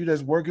behind you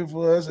that's working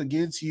for us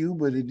against you,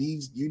 but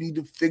you need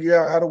to figure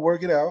out how to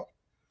work it out.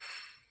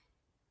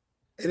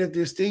 And if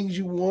there's things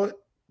you want,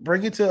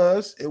 bring it to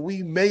us, and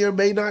we may or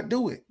may not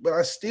do it, but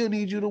I still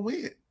need you to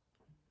win.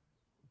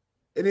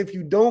 And if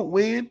you don't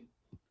win,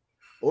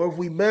 or if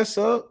we mess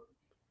up,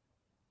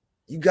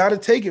 you got to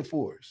take it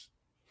for us.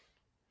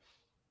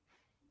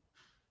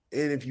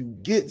 And if you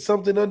get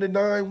something under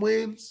 9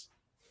 wins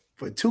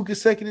for 2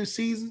 consecutive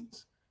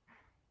seasons,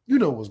 you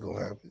know what's going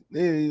to happen.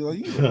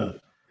 You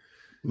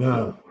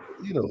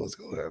know what's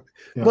going to happen.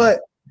 Yeah.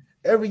 But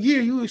every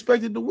year you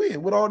expected to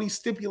win with all these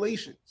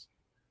stipulations.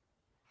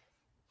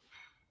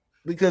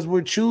 Because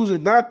we're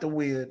choosing not to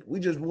win. We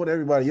just want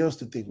everybody else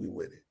to think we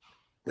win it.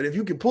 But if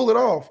you can pull it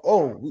off,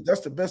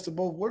 that's the best of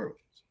both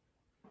worlds.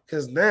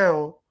 Because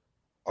now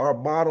our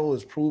model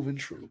is proven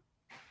true.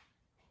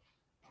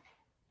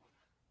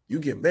 You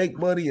can make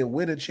money and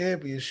win a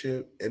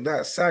championship and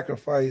not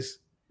sacrifice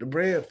the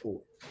brand for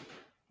it.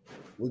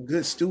 With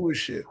good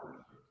stewardship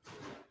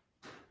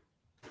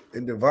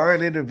and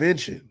divine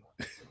intervention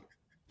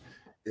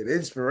and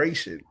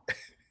inspiration.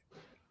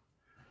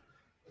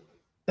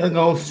 That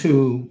goes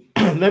to,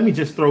 let me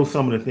just throw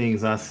some of the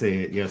things I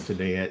said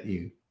yesterday at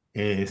you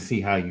and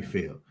see how you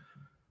feel.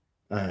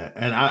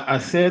 And I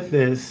said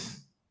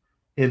this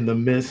in the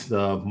midst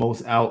of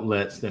most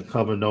outlets that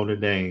cover Notre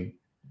Dame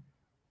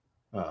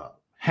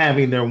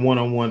having their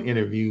one-on-one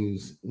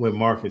interviews with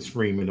Marcus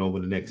Freeman over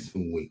the next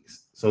 2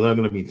 weeks. So there are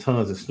going to be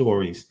tons of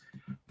stories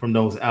from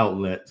those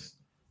outlets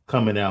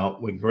coming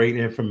out with great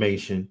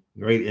information,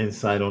 great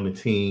insight on the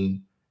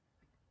team.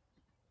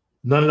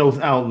 None of those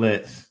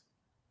outlets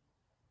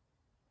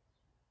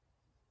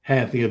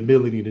had the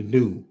ability to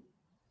do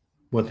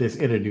what this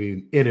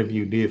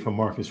interview did for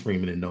Marcus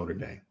Freeman in Notre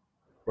Dame.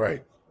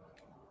 Right.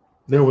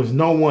 There was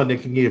no one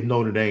that can give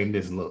Notre Dame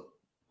this look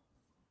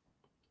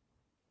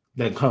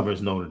that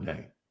covers Notre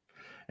Dame.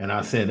 And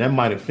I said that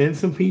might offend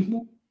some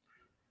people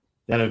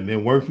that have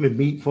been working the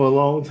beat for a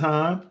long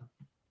time,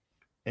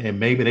 and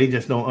maybe they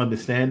just don't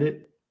understand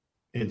it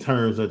in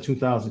terms of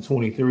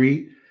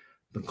 2023,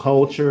 the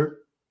culture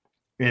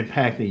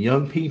impacting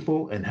young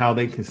people and how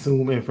they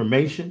consume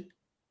information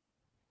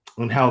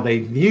and how they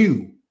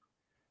view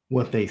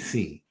what they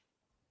see.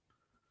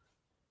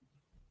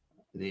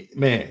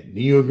 Man,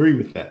 do you agree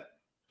with that?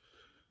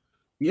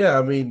 Yeah,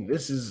 I mean,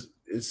 this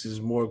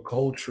is more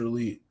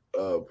culturally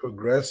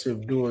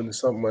progressive doing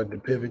something like the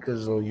pivot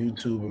because it's on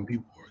YouTube and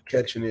people are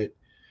catching it.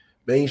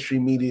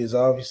 Mainstream media is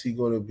obviously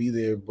going to be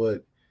there,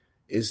 but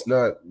it's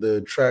not the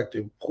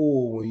attractive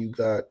pull when you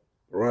got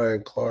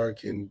Ryan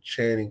Clark and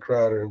Channing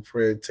Crowder and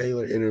Fred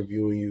Taylor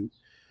interviewing you,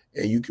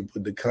 and you can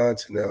put the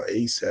content out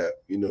ASAP.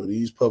 You know,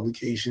 these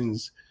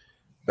publications,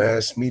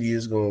 mass media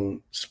is going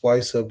to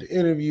splice up the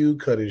interview,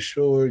 cut it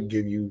short,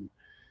 give you,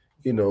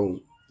 you know,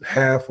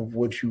 half of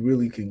what you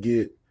really could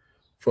get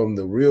from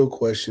the real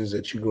questions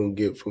that you're going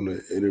to get from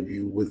the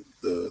interview with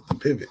the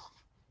pivot.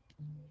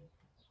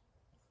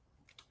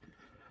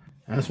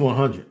 That's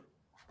 100.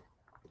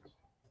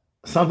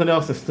 Something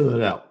else that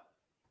stood out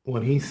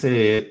when he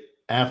said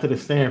after the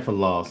Stanford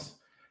loss,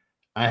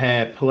 I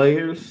had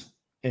players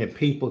and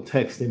people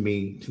texting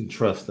me to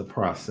trust the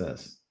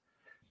process.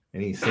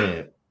 And he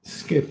said,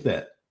 skip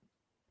that.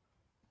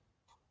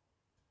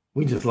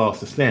 We just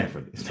lost to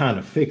Stanford. It's time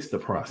to fix the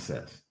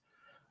process.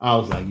 I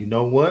was like, you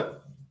know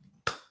what?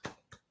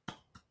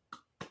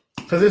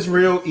 Because it's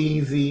real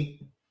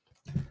easy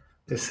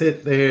to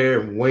sit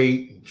there and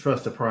wait and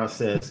trust the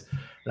process.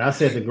 And I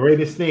said the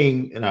greatest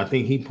thing, and I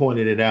think he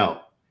pointed it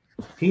out,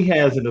 he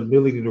has an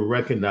ability to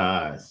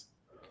recognize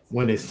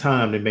when it's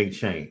time to make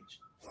change.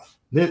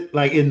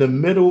 Like in the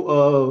middle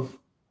of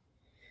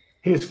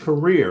his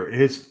career,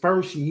 his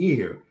first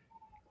year,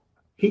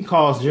 he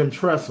calls Jim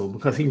Tressel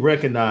because he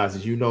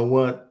recognizes, you know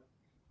what?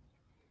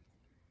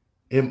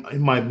 It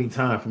might be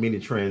time for me to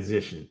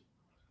transition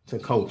to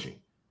coaching.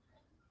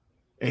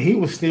 And he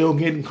was still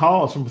getting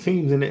calls from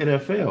teams in the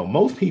NFL.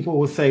 Most people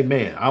would say,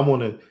 man, I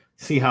want to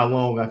see how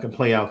long I can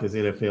play out this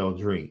NFL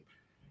dream.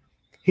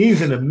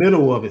 He's in the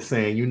middle of it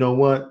saying, you know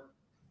what?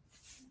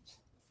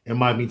 It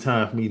might be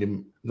time for me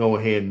to go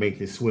ahead and make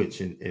this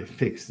switch and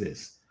fix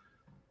this.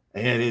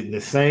 And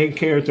the same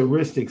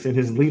characteristics in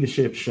his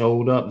leadership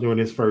showed up during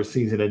his first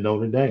season at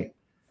Notre Dame,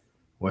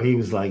 where he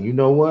was like, you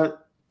know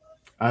what?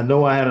 I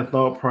know I had a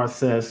thought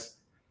process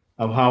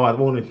of how I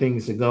wanted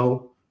things to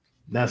go.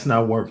 That's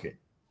not working.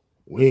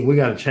 We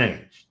got to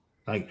change.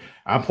 Like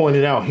I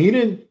pointed out, he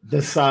didn't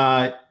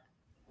decide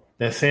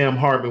that Sam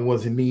Hartman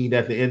was in need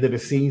at the end of the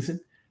season.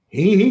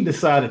 He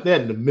decided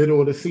that in the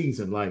middle of the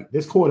season. Like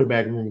this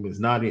quarterback room is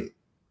not it.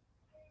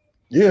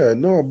 Yeah,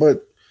 no,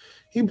 but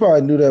he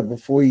probably knew that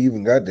before he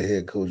even got the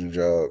head coaching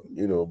job,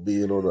 you know,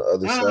 being on the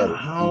other side.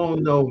 I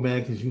don't know,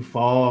 man, because you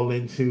fall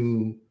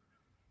into,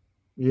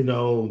 you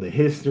know, the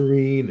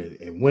history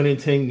and winning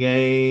 10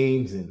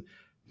 games and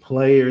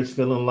players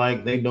feeling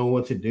like they know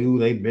what to do.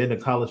 They've been to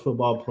college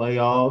football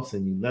playoffs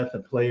and you let the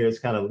players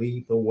kind of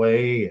lead the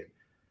way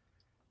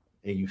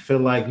and you feel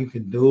like you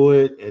can do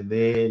it. And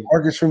then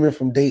Marcus Freeman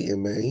from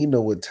Dayton, man, he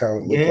know what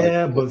talent look like.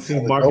 Yeah, but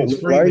see,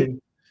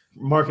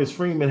 Marcus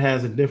Freeman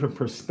has a different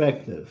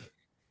perspective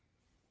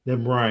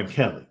than Brian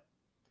Kelly.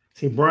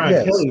 See,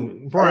 Brian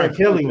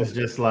Kelly was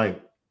just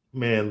like,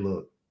 man,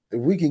 look. If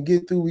we can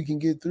get through, we can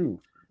get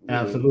through.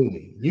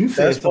 Absolutely. You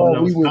said that's why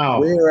we would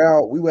powerful. wear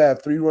out. We would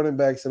have 3 running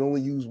backs and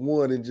only use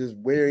one and just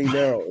wear him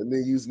out and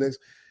then use next.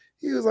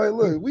 He was like,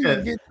 look, we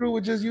can get through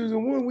with just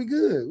using one. We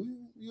good.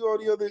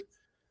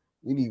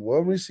 We need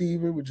one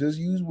receiver. We just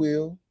use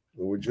Will.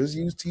 Or we just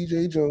use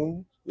TJ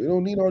Jones. We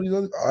don't need all these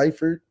other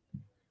Eifert.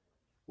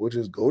 We'll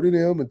just go to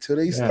them until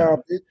they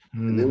stop it.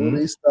 Mm-hmm. And then when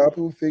they stop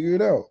it, we'll figure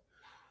it out.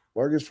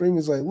 Marcus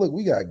Freeman's like, look,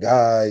 we got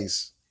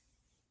guys.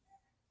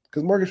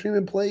 Because Marcus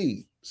Freeman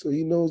played. So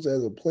he knows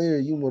as a player,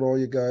 you want all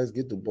your guys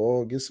get the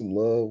ball, get some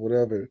love,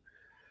 whatever.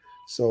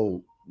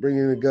 So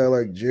bringing in a guy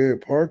like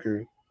Jared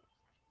Parker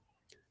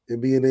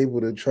and being able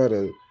to try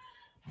to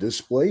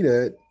display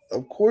that,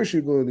 of course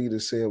you're going to need a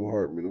Sam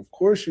Hartman. Of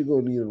course you're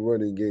going to need a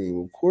running game.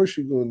 Of course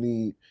you're going to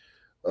need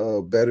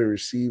better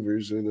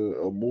receivers and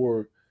a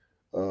more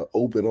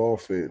open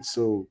offense.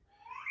 So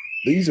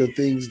these are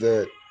things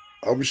that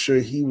I'm sure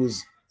he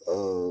was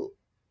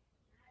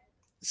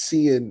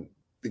seeing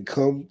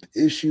become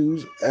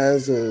issues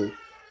as a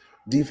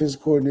defense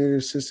coordinator,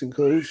 assistant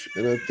coach.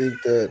 And I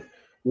think that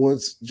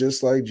once,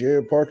 just like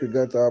Jared Parker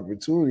got the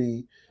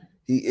opportunity,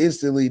 he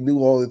instantly knew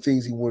all the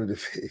things he wanted to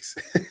fix.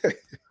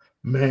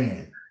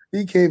 Man.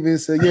 He came in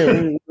and said, yeah,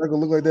 we're not going to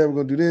look like that. We're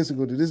going to do this. We're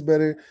going to do this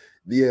better.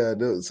 Yeah,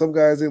 some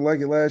guys didn't like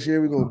it last year.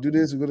 We're going to do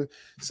this.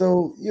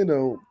 So, you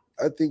know,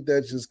 I think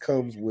that just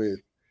comes with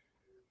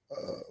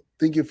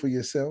thinking for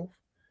yourself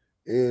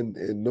and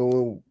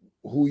knowing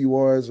who you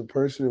are as a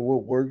person and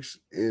what works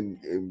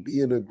and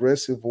being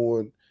aggressive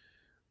on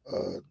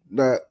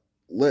not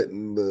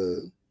letting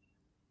the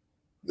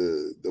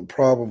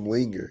problem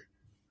linger.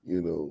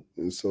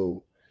 And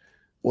so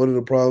one of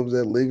the problems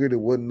that lingered, it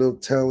wasn't enough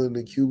talent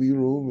in the QB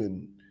room.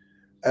 And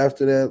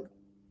after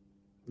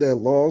that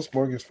loss,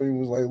 Marcus Freeman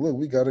was like, look,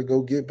 we got to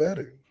go get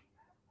better.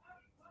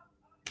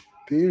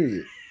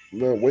 Period. I'm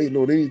not waiting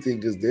on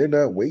anything because they're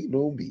not waiting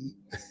on me.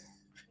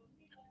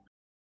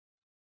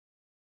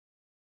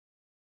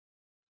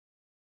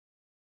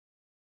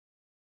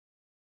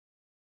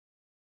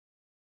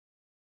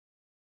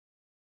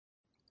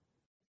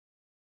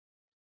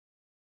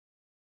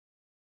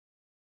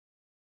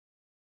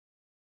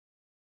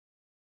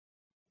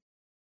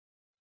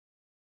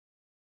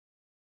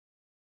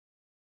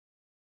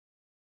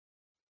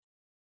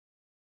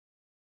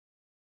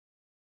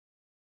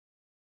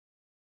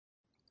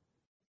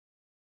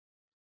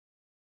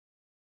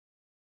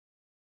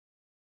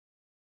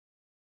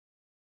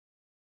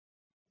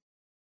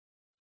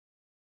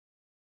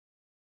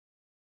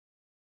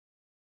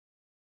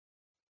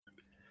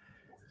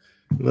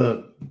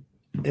 Look,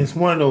 it's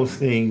one of those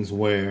things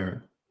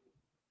where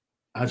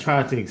I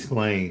tried to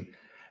explain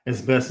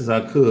as best as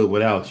I could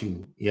without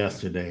you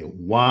yesterday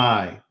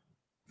why,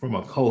 from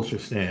a culture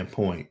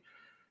standpoint,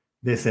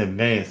 this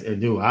advanced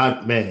and do.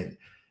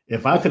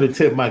 If I could have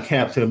tipped my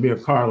cap to Amir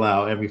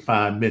Carlisle every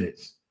 5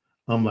 minutes,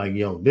 I'm like,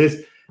 yo,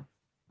 this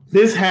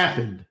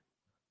happened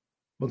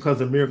because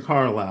Amir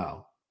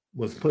Carlisle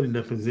was put in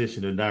the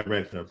position of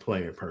director of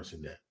player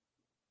personnel.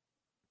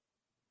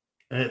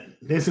 And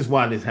this is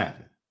why this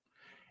happened.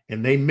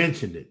 And they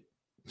mentioned it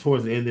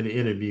towards the end of the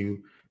interview.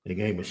 They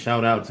gave a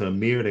shout out to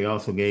Amir. They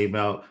also gave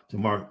out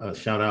to a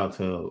shout out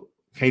to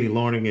Katie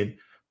Lornigan,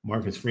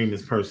 Marcus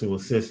Freeman's personal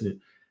assistant.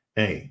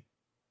 Hey,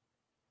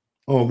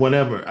 or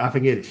whatever. I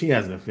forget it. She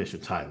has an official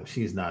title.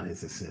 She's not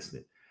his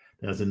assistant.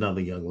 There's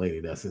another young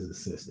lady that's his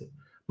assistant.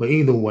 But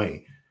either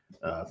way,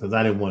 because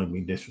I didn't want to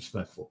be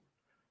disrespectful.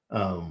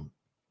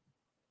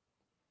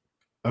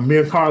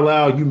 Amir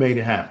Carlisle, you made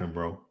it happen,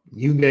 bro.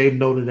 You gave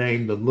Notre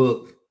Dame the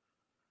look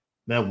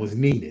that was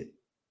needed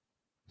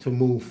to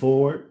move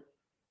forward.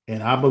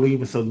 And I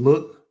believe it's a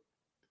look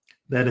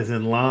that is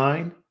in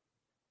line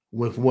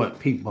with what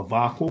Pete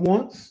Mavakwa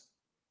wants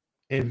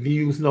and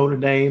views Notre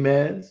Dame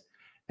as,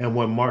 and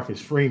what Marcus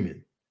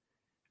Freeman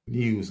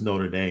views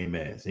Notre Dame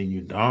as. And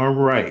you're darn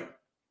right,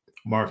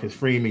 Marcus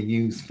Freeman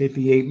used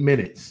 58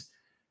 minutes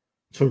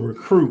to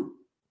recruit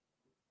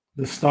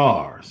the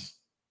stars,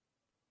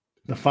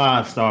 the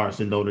 5 stars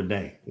in Notre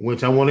Dame,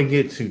 which I want to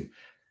get to.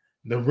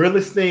 The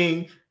realest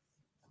thing,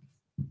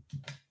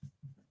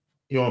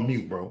 you're on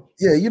mute, bro.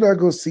 Yeah, you're not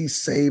going to see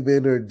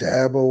Saban or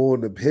Dabo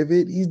on the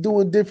pivot. He's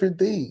doing different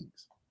things.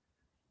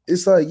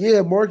 It's like,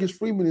 yeah, Marcus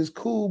Freeman is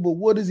cool, but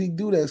what does he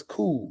do that's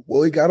cool?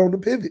 Well, he got on the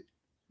pivot.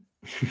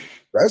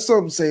 That's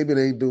something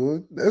Saban ain't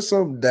doing. That's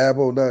something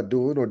Dabo not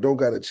doing or don't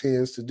got a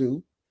chance to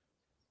do.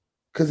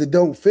 Because it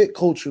don't fit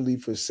culturally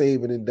for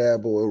Saban and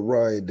Dabo and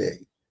Ryan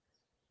Day.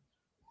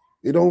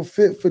 It don't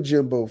fit for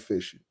Jimbo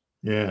Fisher.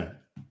 Yeah.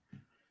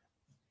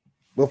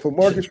 But for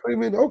Marcus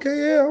Freeman,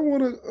 okay, yeah, I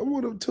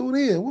want to tune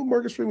in. What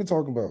Marcus Freeman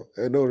talking about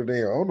at Notre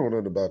Dame? I don't know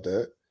nothing about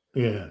that.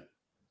 Yeah.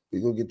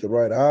 We're going to get the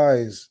right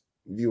eyes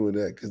viewing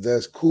that because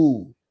that's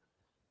cool.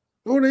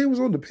 Notre Dame was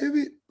on the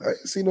pivot. I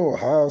didn't see no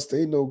Ohio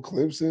State, no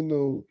Clemson,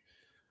 no.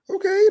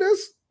 Okay,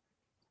 that's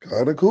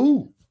kind of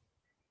cool.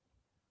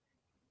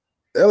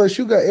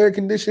 LSU got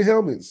air-conditioned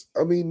helmets.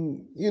 I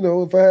mean,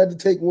 if I had to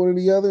take one or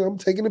the other, I'm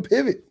taking a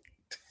pivot.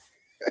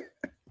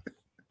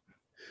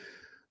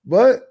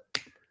 But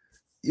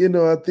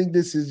I think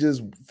this is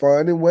just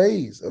finding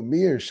ways.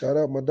 Amir, shout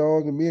out my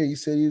dog Amir. He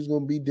said he was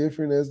going to be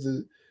different as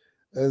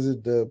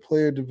the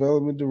player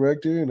development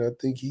director, and I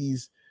think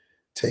he's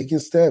taking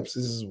steps.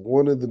 This is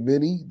one of the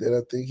many that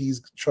I think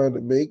he's trying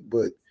to make,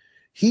 but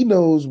he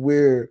knows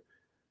where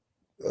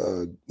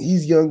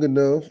he's young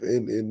enough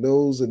and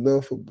knows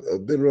enough,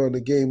 been around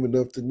the game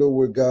enough to know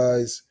where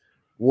guys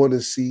want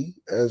to see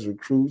as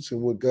recruits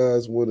and what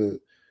guys want to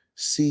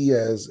see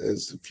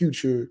as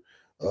future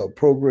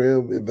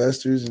program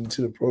investors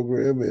into the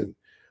program and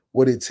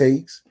what it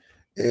takes.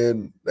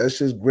 And that's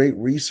just great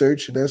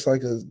research. And that's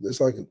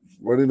like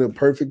running a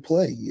perfect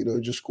play,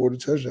 just scored a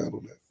touchdown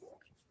on that.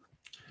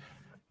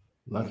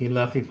 Lucky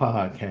Lefty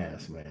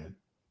podcast, man.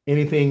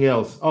 Anything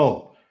else?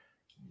 Oh,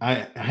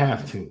 I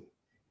have to.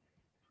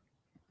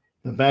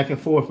 The back and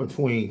forth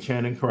between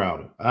Channing and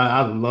Crowder.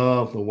 I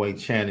love the way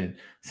Channing.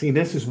 See,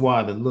 this is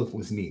why the look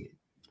was needed.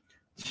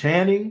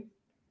 Channing,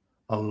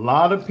 a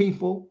lot of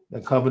people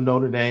that cover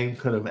Notre Dame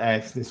could have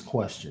asked this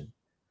question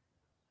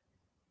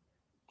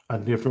a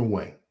different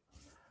way.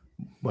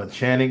 But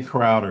Channing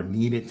Crowder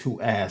needed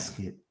to ask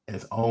it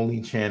as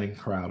only Channing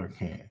Crowder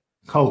can.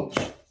 Coach,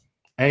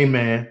 hey,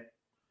 man,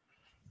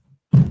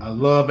 I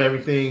love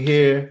everything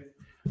here,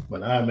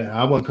 but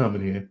I wasn't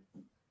coming here.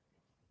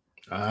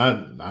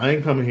 I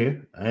ain't coming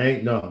here.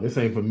 This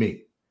ain't for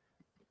me.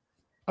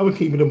 I would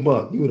keep it a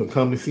buck. You would have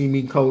come to see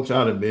me, coach.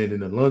 I'd have been in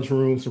the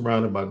lunchroom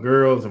surrounded by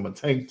girls in my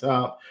tank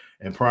top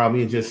and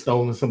probably just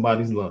stolen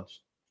somebody's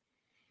lunch.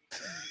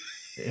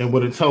 And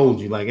would have told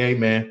you, like, hey,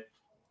 man,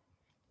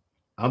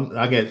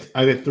 I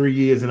get 3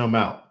 years and I'm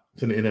out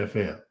to the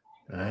NFL.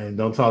 And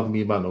don't talk to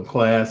me about no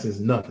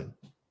classes, nothing.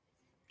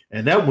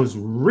 And that was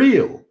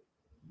real.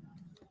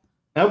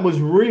 That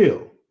was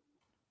real.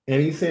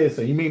 And he said,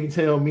 so you mean to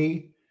tell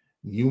me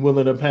you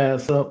willing to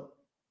pass up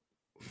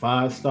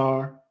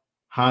 5-star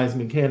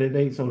Heisman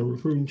candidates on the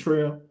recruiting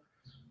trail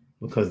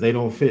because they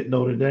don't fit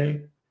Notre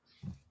Dame?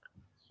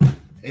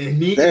 It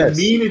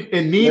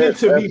needed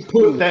to be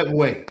put that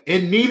way.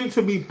 It needed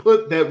to be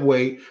put that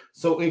way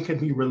so it can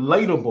be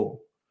relatable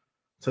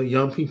to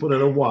young people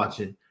that are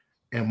watching.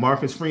 And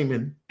Marcus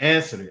Freeman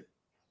answered it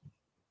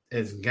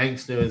as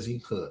gangster as he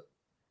could.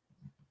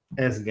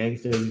 As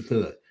gangster as he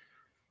could.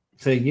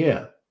 Say,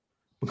 yeah,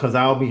 because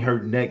I'll be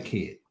hurting that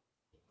kid.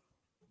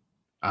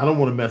 I don't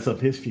want to mess up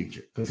his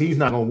future because he's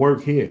not going to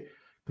work here.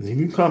 Because if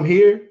you come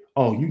here,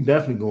 oh, you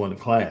definitely go into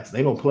class.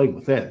 They don't play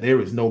with that.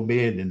 There is no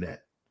bend in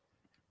that.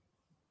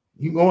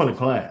 You go into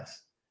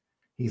class.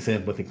 He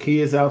said, but the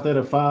kids out there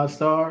at 5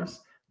 stars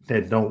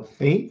that don't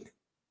think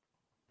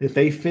that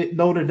they fit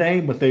Notre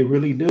Dame, but they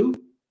really do,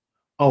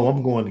 oh,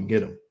 I'm going to get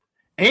them.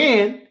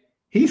 And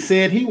he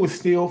said he would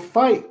still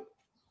fight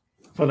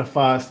for the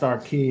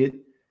 5-star kid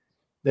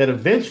that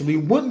eventually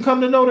wouldn't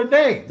come to Notre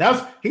Dame.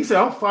 He said,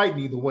 I'm fighting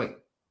either way.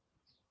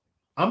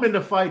 I'm in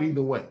the fight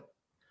either way.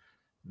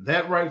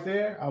 That right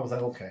there, I was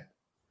like, okay.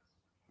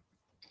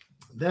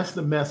 That's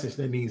the message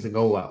that needs to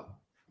go out.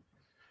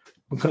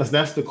 Because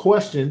that's the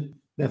question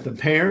that the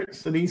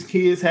parents of these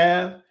kids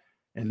have,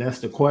 and that's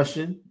the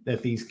question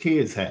that these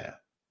kids have.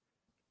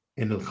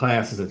 In the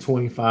classes of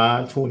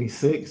 25,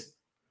 26,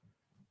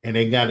 and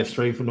they got it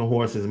straight from the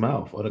horse's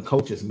mouth or the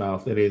coach's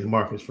mouth, that is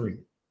Marcus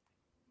Freeman.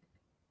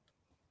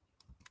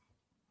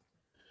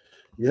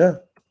 Yeah,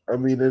 I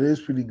mean, it is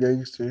pretty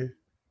gangster.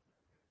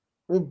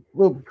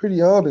 Well,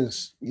 pretty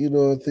honest. You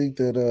know, I think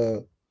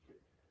that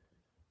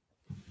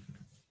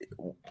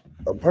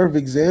a perfect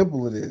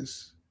example of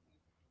this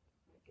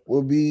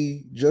will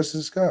be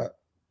Justin Scott.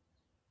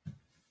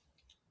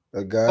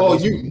 A guy. Oh,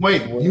 do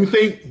you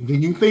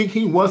think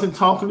he wasn't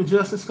talking to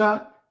Justin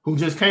Scott, who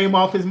just came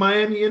off his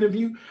Miami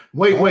interview?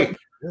 Wait.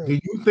 Yeah. Do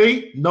you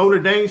think Notre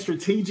Dame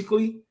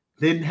strategically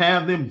didn't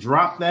have them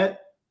drop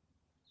that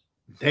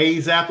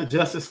days after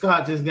Justin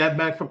Scott just got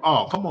back from?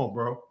 Oh, come on,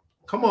 bro.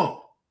 Come on.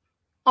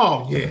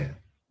 Oh, yeah.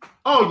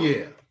 Oh,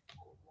 yeah.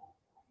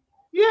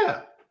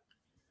 Yeah.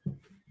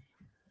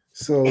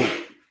 So,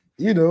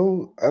 you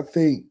know, I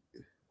think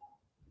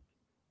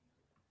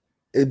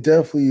it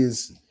definitely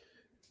is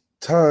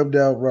timed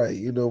out right.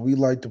 You know, we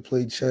like to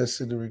play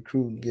chess in the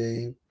recruiting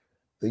game.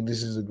 I think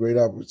this is a great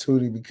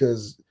opportunity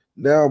because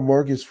now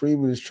Marcus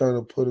Freeman is trying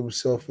to put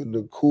himself in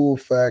the cool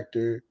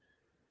factor,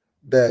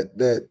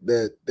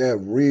 that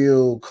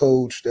real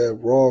coach, that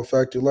raw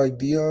factor, like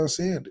Deion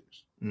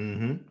Sanders.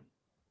 Mm-hmm.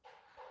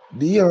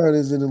 Deion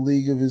is in a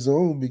league of his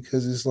own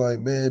because it's like,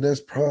 man,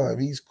 that's prime.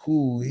 He's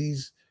cool.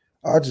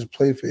 I just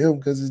play for him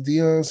because it's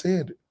Deion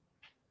Sanders.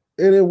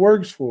 And it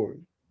works for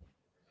him.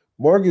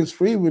 Marcus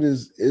Freeman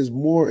is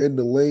more in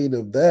the lane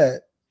of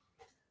that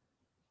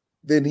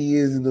than he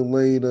is in the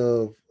lane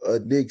of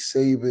Nick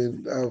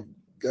Saban. I've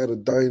got a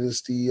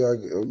dynasty,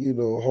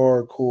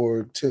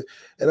 hardcore.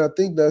 And I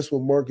think that's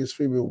what Marcus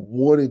Freeman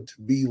wanted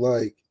to be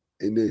like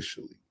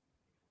initially,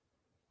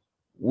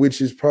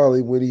 which is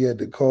probably when he had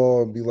to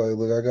call and be like,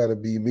 look, I got to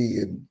be me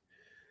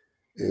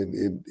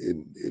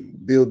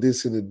and build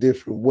this in a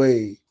different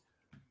way,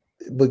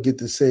 but get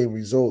the same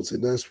results.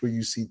 And that's where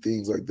you see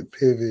things like the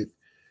pivot.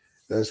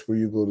 That's where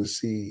you're going to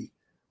see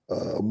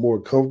a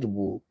more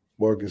comfortable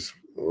Marcus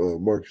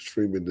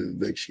Freeman in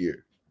the next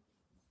year.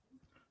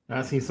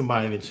 I seen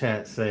somebody in the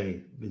chat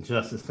say that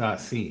Justin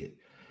Scott see it.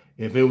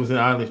 If it was an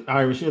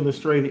Irish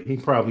Illustrated, he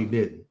probably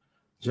didn't.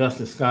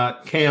 Justin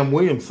Scott, Cam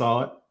Williams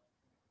saw it.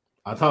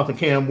 I talked to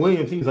Cam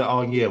Williams. He was like,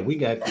 oh, yeah, we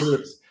got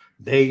clips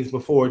days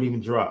before it even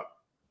dropped.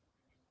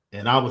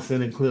 And I was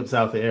sending clips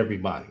out to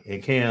everybody.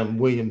 And Cam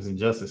Williams and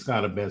Justin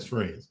Scott are best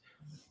friends.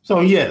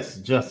 So, yes,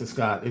 Justin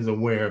Scott is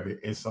aware of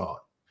it and saw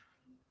it.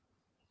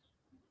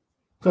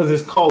 Because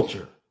it's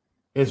culture.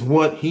 It's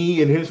what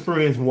he and his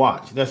friends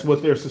watch. That's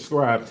what they're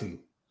subscribed to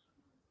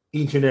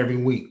each and every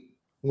week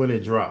when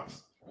it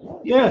drops.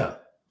 Yeah,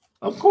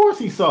 of course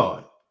he saw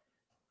it.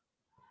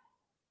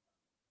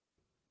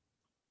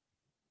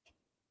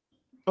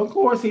 Of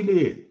course he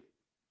did.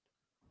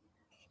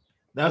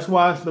 That's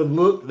why it's the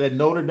look that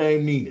Notre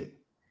Dame needed.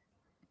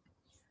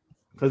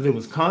 Because it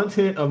was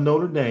content of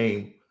Notre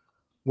Dame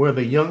where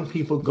the young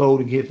people go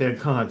to get their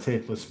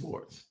content for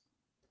sports.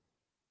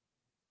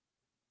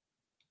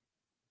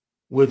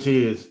 Which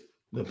is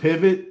the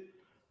pivot.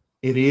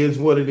 It is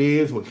what it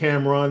is with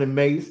Cameron and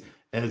Mace.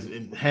 As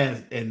it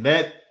has, and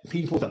that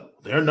people,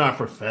 they're not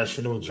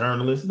professional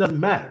journalists. It doesn't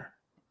matter.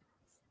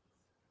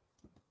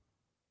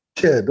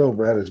 Yeah, it don't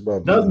matter. It's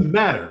about doesn't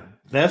matter.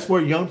 That's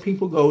where young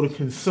people go to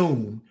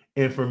consume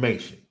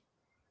information.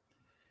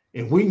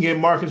 If we can get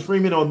Marcus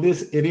Freeman on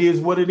this, it is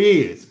what it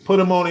is.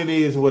 Put him on it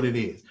is what it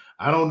is.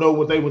 I don't know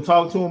what they would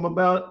talk to him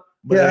about.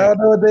 But yeah, I don't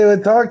know what they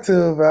would talk to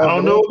him about. I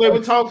don't know what they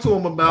would talk to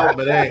him about,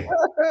 but hey.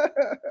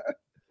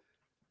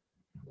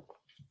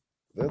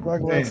 Let's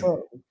talk about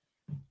something.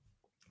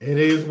 It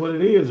is what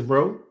it is,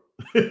 bro.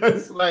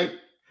 It's like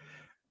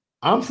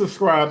I'm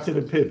subscribed to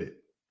the pivot.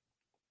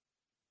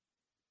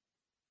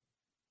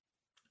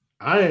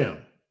 I am.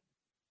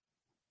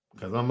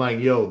 Because I'm like,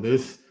 yo,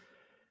 this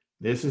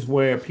is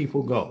where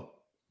people go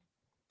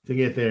to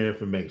get their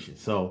information.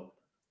 So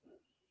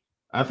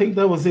I think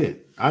that was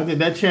it. I think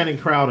that Channing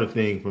Crowder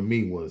thing for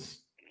me was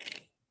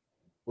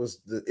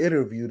the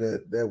interview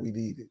that we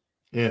needed.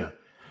 Yeah.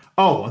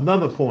 Oh,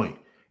 another point.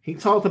 He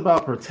talked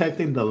about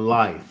protecting the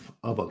life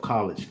of a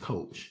college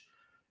coach.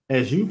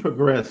 As you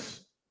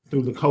progress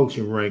through the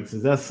coaching ranks,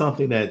 is that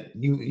something that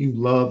you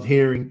loved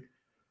hearing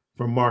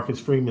from Marcus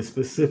Freeman,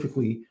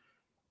 specifically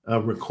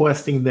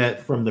requesting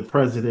that from the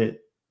president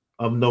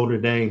of Notre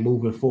Dame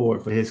moving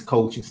forward for his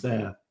coaching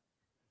staff?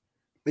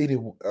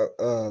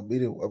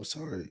 I'm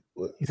sorry.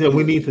 What? He said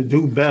we need to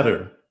do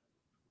better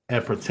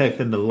at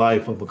protecting the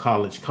life of a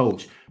college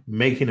coach,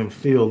 making them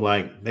feel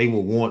like they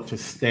will want to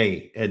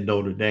stay at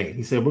Notre Dame.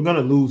 He said we're going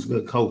to lose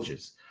good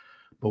coaches,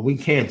 but we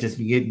can't just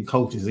be getting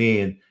coaches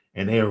in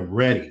and they're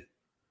ready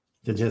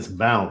to just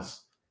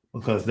bounce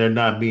because they're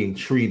not being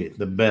treated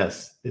the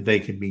best that they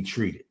can be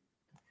treated.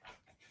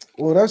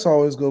 Well, that's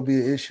always going to be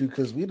an issue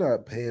because we're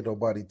not paying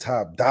nobody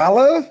top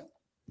dollar.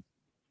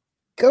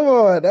 Come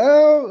on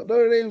now.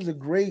 Notre Dame's a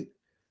great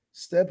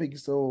stepping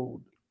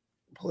stone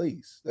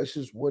place. That's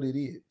just what it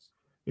is.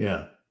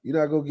 Yeah. You're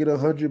not going to get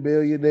 $100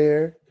 million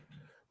there,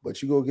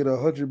 but you're going to get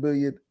 $100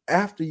 million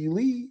after you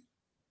leave.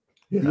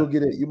 Yeah.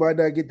 You might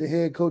not get the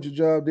head coaching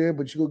job there,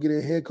 but you're going to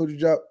get a head coaching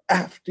job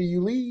after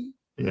you leave.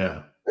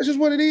 Yeah. That's just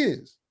what it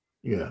is.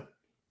 Yeah.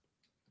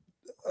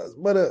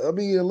 But I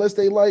mean, unless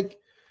they like,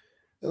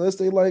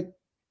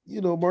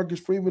 Marcus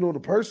Freeman on a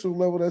personal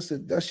level,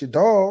 that's your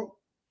dog.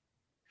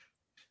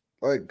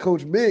 Like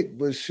Coach Mick,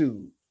 but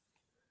shoot.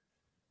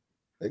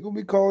 They're going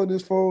to be calling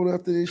his phone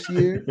after this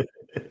year.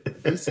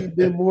 They see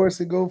Ben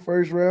Morrison go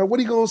first round. What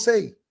are you going to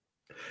say?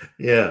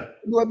 Yeah.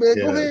 Like, man,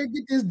 go ahead and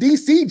get this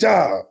DC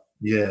job.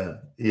 Yeah.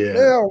 Yeah.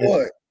 Now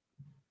what?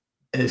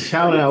 And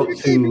shout out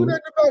to...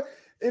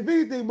 If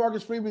anything,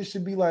 Marcus Freeman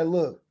should be like,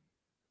 look,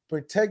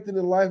 protecting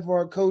the life of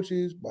our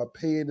coaches by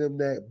paying them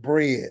that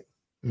bread.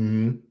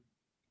 Mm-hmm.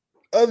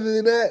 Other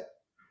than that,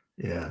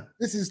 yeah,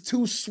 this is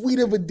too sweet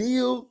of a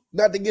deal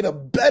not to get a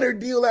better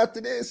deal after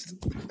this.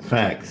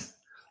 Facts.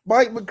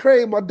 Mike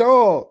McCray, my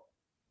dog,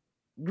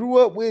 grew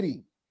up with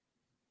him.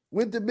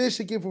 Went to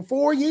Michigan for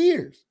 4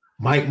 years.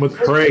 Mike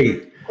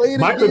McCray.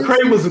 Mike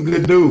McCray was a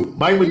good dude.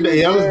 Mike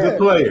McCray, was a good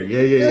player.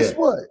 Yeah. Guess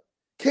what?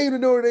 Came to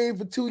Notre Dame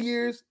for 2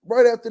 years.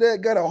 Right after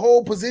that, got a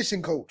whole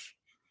position coach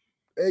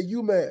at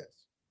UMass.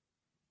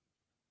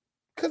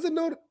 Because of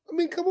Notre, I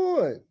mean, come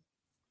on.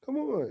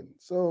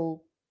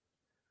 So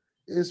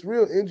it's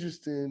real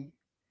interesting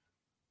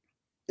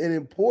and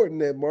important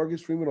that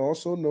Marcus Freeman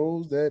also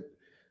knows that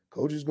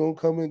coaches going to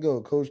come and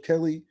go. Coach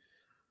Kelly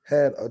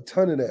had a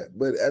ton of that.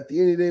 But at the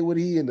end of the day, what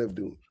did he end up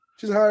doing?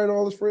 Just hiring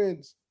all his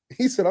friends.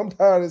 He said, I'm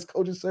tired of this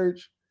coaching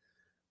search.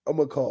 I'm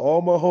going to call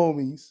all my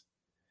homies.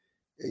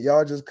 And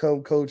y'all just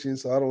come coaching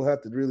so I don't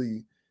have to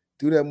really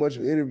do that much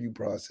of an interview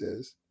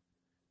process.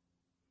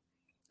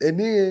 And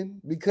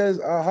then,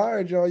 because I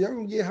hired y'all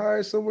going to get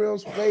hired somewhere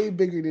else way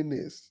bigger than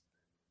this.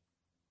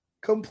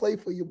 Come play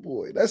for your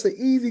boy. That's the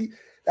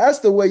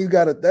way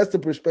that's the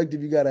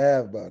perspective you got to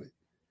have about it.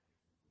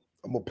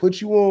 I'm going to put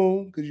you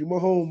on because you're my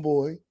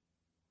homeboy.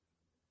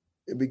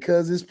 And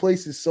because this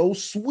place is so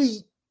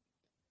sweet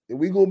and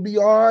we're going to be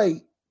all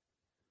right,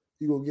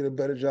 you're going to get a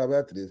better job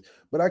after this.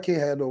 But I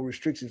can't have no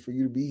restrictions for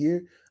you to be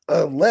here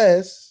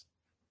unless,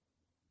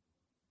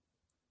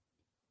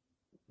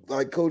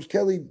 like Coach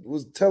Kelly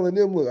was telling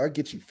them, look, I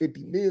get you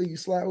 $50 million, you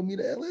slide with me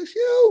to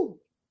LSU.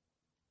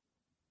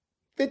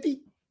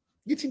 50,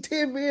 get you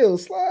 $10 million,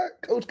 slide,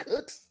 Coach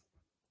Cooks.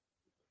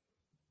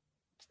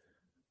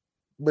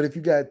 But if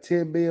you got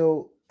 $10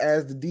 million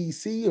as the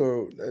DC,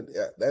 or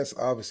that's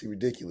obviously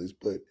ridiculous.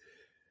 But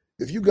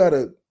if you got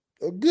a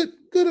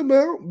good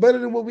amount, better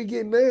than what we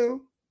get now,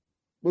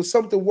 but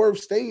something worth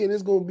staying,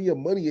 it's going to be a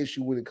money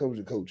issue when it comes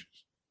to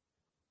coaches.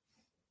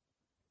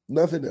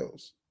 Nothing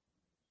else.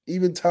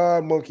 Even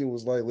Todd Monken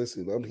was like,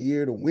 listen, I'm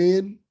here to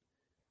win.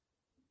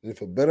 And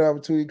if a better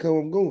opportunity comes,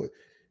 I'm going.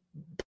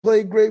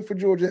 Played great for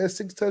Georgia, had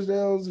 6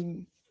 touchdowns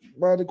and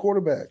by the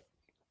quarterback.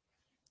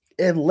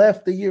 And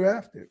left the year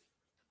after.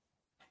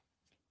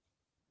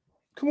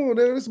 Come on,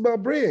 now, this is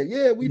about bread.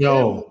 Yeah, we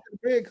had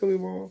bread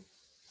coming on.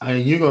 I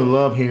mean, you're going to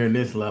love hearing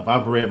this, Lef.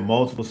 I've read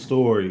multiple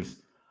stories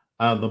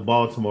out of the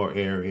Baltimore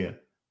area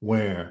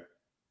where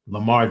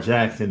Lamar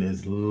Jackson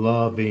is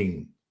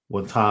loving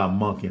what Todd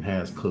Monken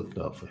has cooked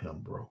up for him,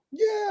 bro.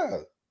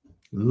 Yeah.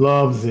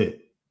 Loves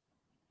it.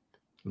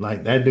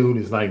 Like, that dude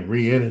is like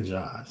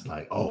re-energized.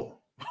 Like,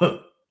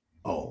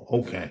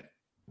 okay.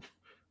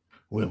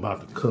 We're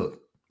about to cook.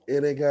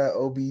 And they got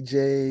OBJ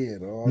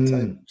and all types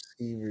of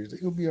receivers. They're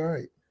going to be all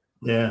right.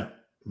 Yeah.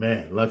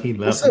 Man, lucky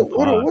left.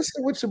 What's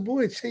up with your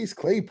boy Chase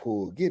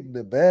Claypool getting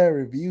the bad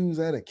reviews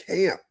out of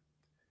camp?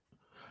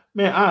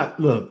 Man,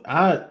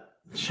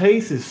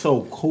 Chase is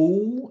so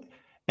cool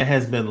and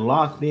has been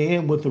locked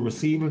in with the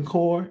receiving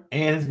core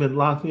and has been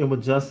locked in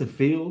with Justin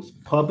Fields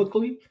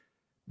publicly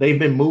They've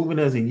been moving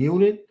as a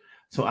unit.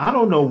 So I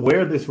don't know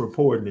where this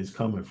reporting is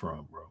coming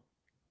from, bro.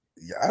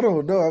 Yeah, I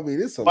don't know. I mean,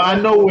 it's a But lot.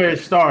 I know where it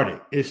started.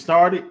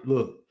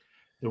 Look,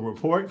 the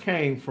report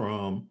came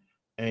from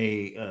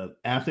a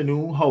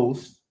afternoon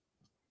host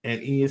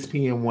at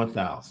ESPN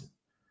 1000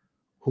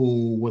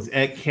 who was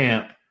at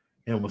camp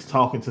and was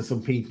talking to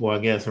some people, I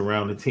guess,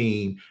 around the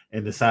team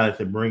and decided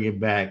to bring it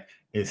back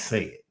and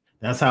say it.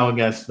 That's how it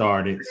got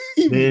started.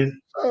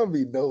 I'll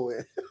be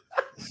knowing.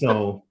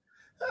 So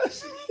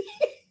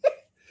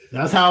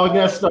that's how it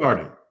got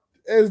started.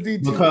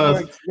 SDT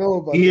because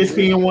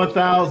ESPN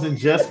 1000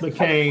 just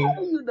became. How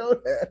do you know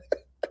that?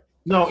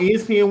 No,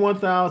 ESPN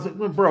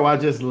 1000, bro. I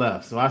just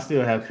left, so I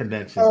still have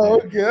connections.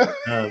 Oh, there.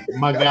 okay.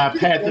 My guy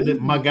Pat,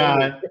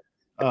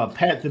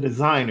 Pat the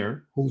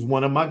designer, who's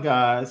one of my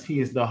guys.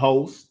 He is the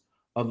host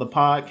of the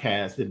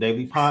podcast, the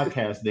daily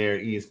podcast there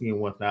at ESPN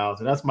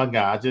 1000. That's my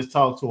guy. I just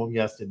talked to him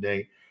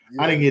yesterday.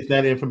 Yeah. I didn't get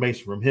that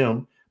information from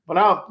him, but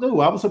I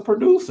was a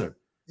producer.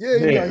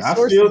 Yeah, like I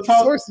still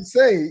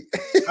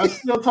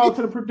talk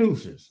to the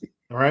producers,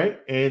 all right?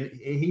 And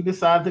he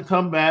decided to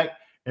come back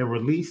and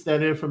release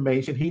that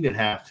information. He didn't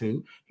have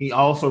to. He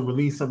also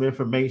released some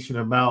information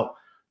about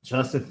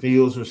Justin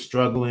Fields was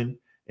struggling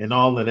and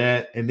all of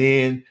that. And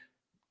then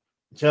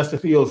Justin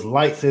Fields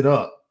lights it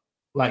up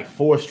like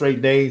 4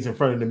 straight days in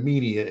front of the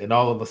media. And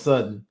all of a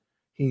sudden,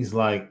 he's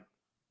like,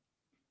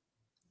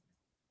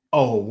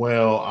 oh,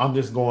 well, I'm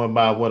just going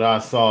by what I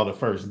saw the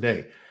first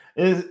day.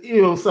 And,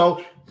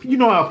 so you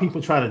know how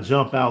people try to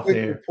jump out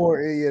there.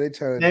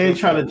 They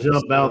try to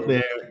jump out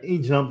there. He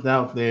jumped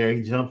out there.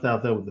 He jumped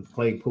out there with the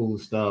Claypool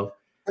stuff.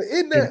 But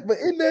isn't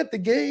that the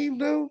game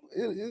though?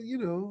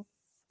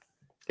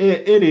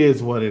 It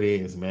is what it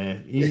is,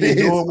 man. He's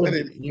doing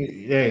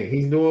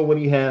what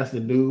he has to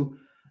do.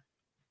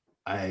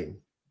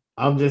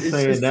 I'm just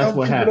saying that's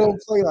what happened.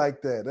 Don't play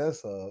like that.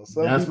 That's all.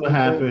 That's what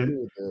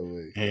happened.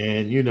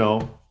 And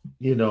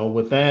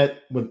with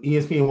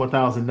ESPN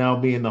 1000 now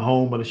being the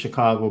home of the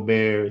Chicago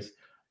Bears,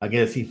 I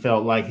guess he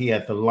felt like he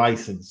had the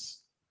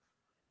license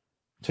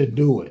to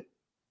do it.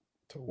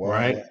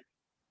 Right?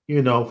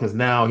 Because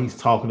now he's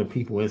talking to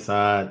people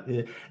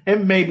inside.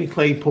 And maybe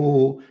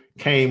Claypool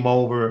came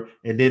over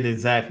and didn't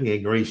exactly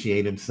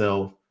ingratiate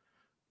himself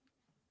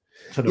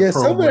to the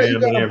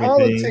program and everything.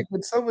 Politic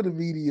with some of the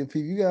media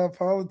people. You got to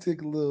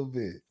politic a little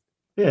bit.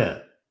 Yeah.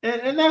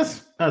 And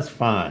that's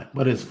fine.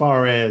 But as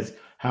far as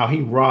how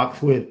he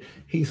rocks with,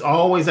 he's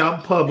always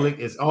out in public.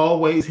 It's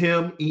always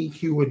him,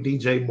 EQ, and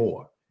DJ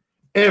Moore.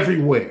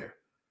 Everywhere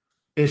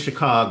in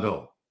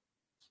Chicago.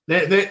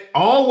 They're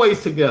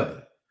always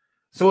together.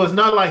 So it's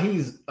not like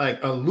he's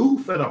like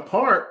aloof and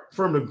apart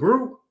from the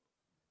group,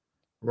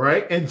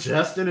 right? And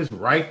Justin is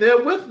right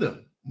there with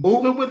them,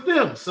 moving with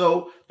them.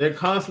 So they're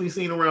constantly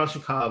seen around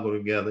Chicago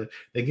together.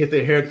 They get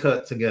their hair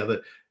cut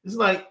together. It's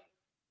like,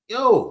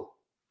 yo,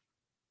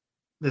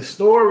 the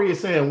story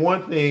is saying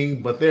one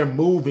thing, but they're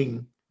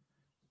moving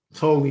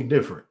totally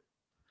different.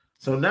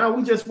 So now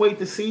we just wait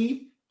to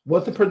see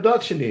what the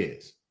production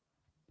is.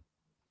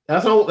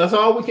 That's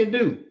all we can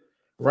do,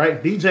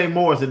 right? DJ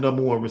Moore is the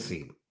number 1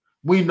 receiver.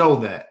 We know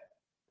that.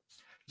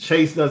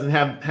 Chase doesn't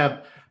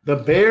have the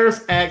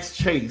Bears asked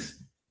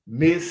Chase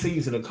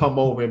mid-season to come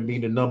over and be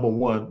the number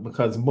 1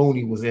 because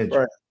Mooney was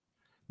injured.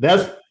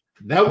 Right.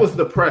 That was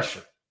the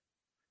pressure.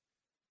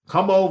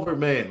 Come over,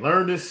 man.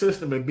 Learn this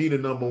system and be the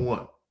number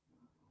 1.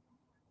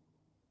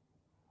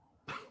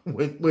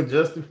 with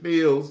Justin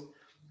Fields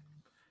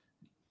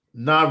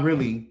not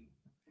really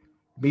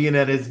being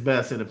at his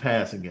best in the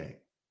passing game.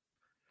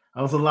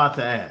 That was a lot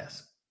to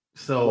ask.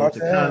 So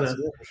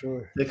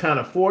to kind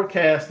of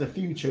forecast the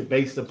future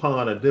based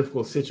upon a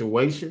difficult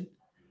situation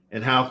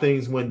and how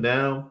things went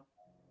down,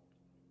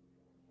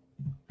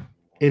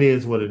 it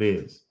is what it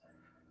is.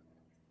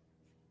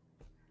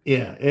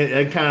 Yeah,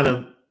 it kind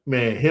of,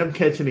 man, him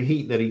catching the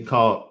heat that he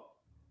caught,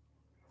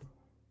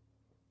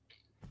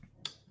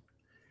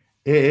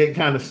 it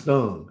kind of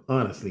stung,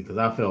 honestly, because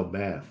I felt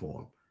bad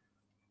for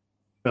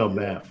him.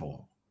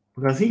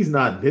 Because he's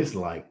not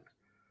disliked.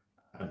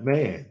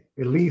 Man,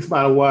 at least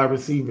by the wide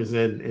receivers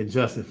and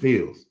Justin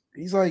Fields.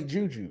 He's like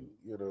Juju,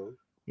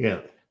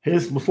 Yeah.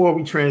 Before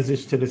we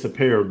transition to this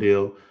apparel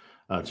deal,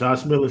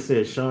 Josh Miller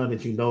said, Sean,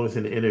 did you notice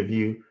in the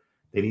interview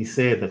that he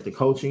said that the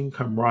coaching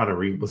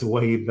camaraderie was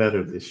way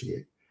better this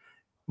year?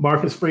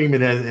 Marcus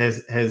Freeman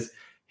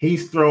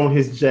he's thrown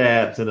his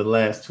jabs in the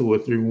last 2 or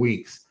 3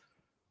 weeks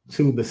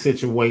to the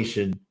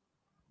situation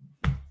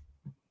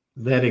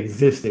that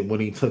existed when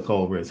he took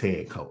over as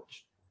head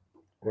coach.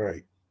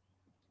 Right.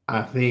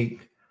 I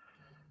think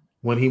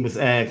when he was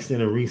asked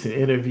in a recent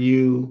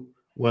interview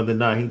whether or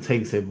not he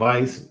takes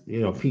advice,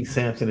 Pete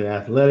Sampson at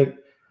Athletic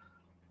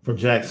from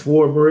Jack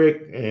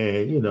Swarbrick,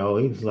 and he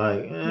was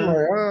like,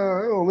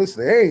 I don't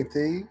listen to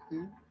anything.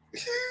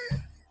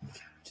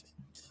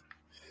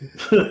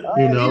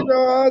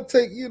 I'll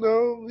take,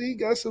 he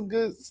got some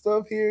good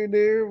stuff here and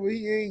there, but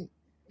he ain't,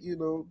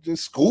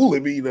 just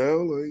schooling me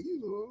now,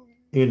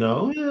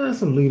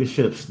 some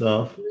leadership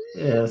stuff.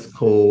 Yeah, it's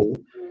cool.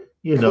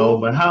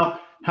 But how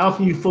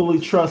can you fully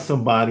trust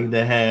somebody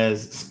that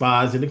has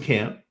spies in the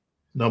camp?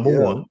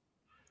 Number one.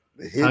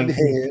 The hidden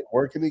hand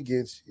working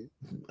against you.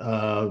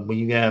 When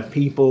you have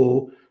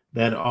people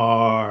that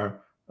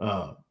are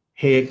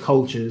head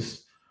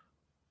coaches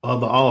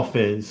of the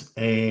offense,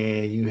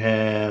 and you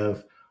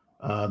have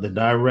the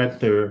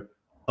director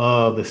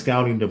of the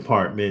scouting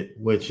department,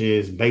 which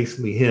is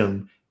basically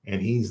him,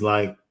 and he's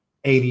like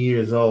 80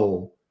 years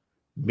old,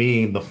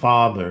 being the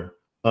father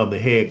of the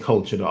head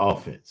coach of the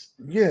offense.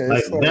 Yeah,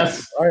 like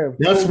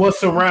that's what's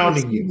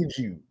surrounding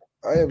you.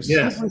 I have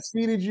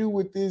superseded you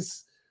with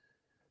this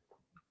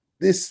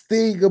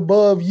thing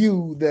above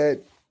you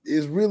that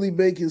is really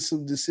making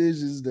some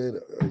decisions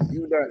that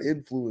you're not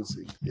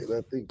influencing. And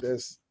I think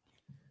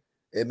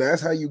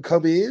that's how you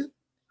come in.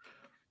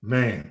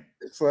 Man,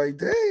 it's like,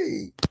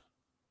 dang,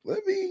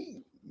 let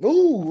me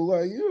move,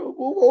 move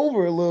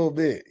over a little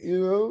bit,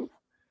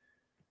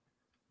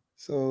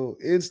 So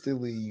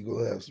instantly you're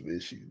gonna have some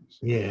issues.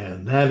 Yeah,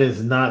 that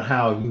is not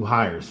how you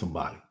hire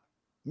somebody.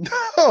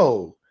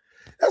 No.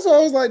 That's why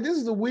I was like, this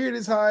is the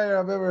weirdest hire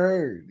I've ever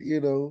heard,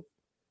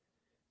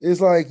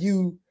 It's like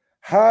you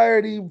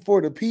hired him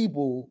for the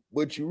people,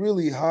 but you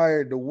really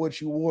hired the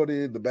what you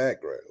wanted in the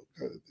background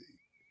kind of thing.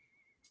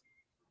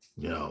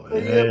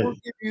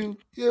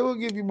 We'll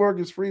give you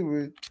Marcus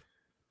Freeman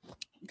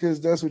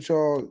because that's what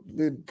y'all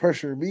been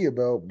pressuring me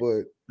about,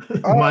 but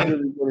I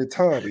really wanted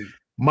Tommy.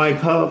 Mike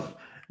Huff,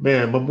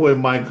 man, my boy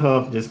Mike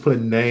Huff just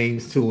put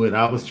names to it.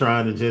 I was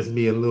trying to just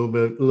be a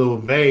little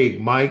vague,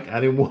 Mike. I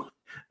didn't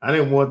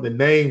want the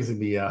names to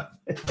be out.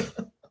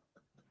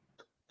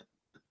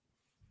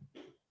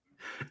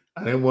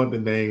 I didn't want the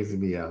names to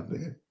be out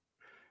there.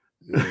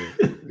 Yeah,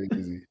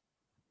 crazy.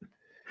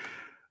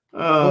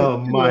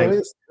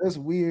 Mike, that's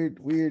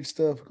weird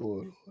stuff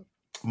going on.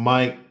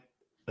 Mike,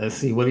 let's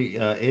see what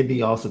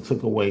Indy also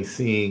took away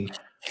seeing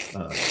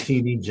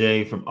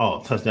TDJ from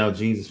touchdown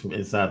Jesus from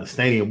inside the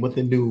stadium with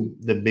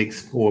the big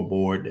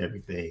scoreboard and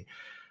everything.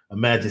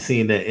 Imagine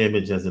seeing that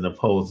image as an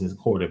opposing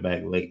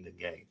quarterback late in the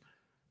game.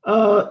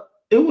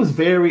 It was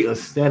very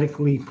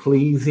aesthetically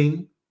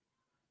pleasing,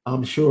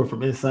 I'm sure,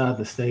 from inside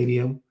the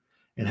stadium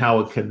and how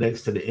it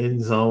connects to the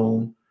end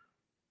zone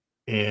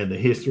and the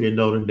history of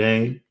Notre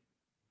Dame.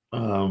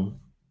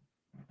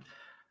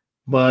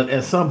 But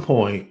at some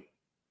point,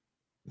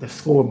 the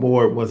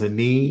scoreboard was a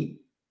need,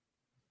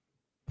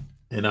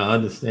 and I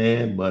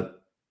understand,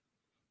 but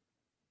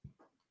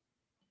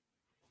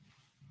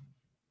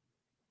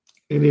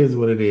it is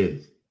what it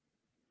is.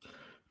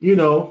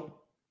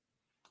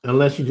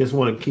 Unless you just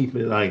want to keep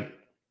it like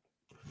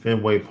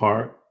Fenway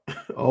Park.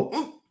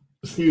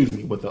 Excuse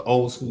me, with the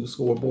old school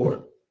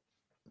scoreboard.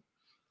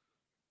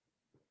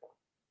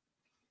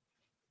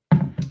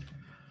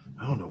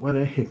 I don't know where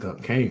that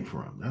hiccup came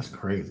from. That's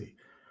crazy.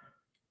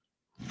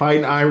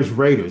 Fighting Irish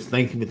Raiders.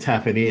 Thank you for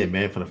tapping in,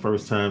 man, for the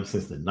first time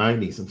since the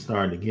 90s. I'm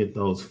starting to get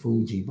those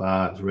Fuji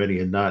vibes. Ready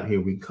or not, here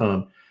we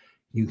come.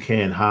 You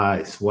can't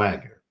hide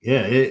swagger.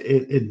 Yeah,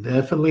 it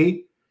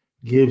definitely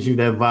gives you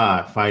that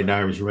vibe, Fighting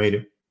Irish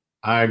Raider.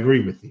 I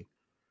agree with you.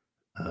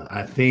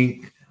 I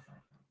think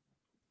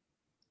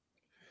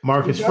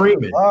Marcus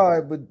Freeman.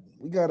 Vibe, but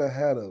we gotta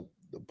have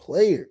the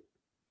player.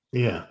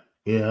 Yeah,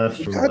 that's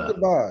true. Got the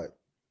vibe.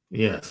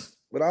 Yes.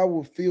 But I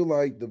would feel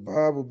like the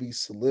vibe will be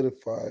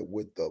solidified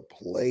with the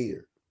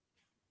player.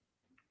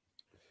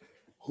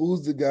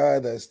 Who's the guy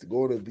that's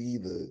going to be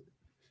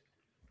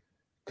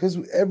because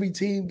every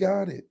team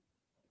got it.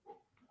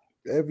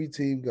 Every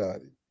team got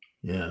it.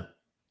 Yeah.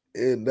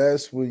 And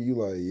that's when you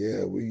like,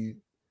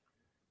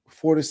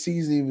 before the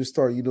season even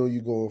start, you're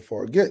going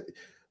far.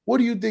 What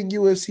do you think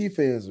USC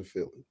fans are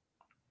feeling?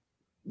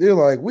 They're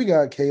like, we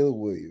got Caleb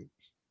Williams.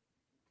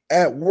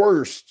 At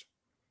worst,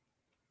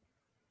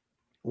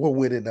 we'll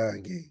win in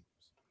 9 games.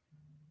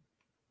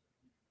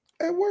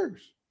 At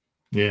worst.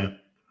 Yeah.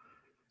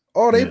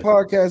 All they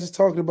podcast is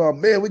talking about,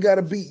 man, we got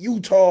to beat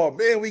Utah.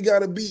 Man, we got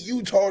to beat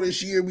Utah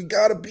this year. We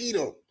got to beat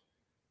them.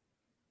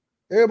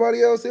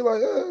 Everybody else, they're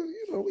like,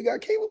 we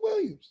got Caleb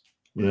Williams.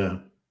 Yeah.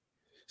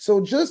 So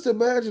just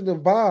imagine the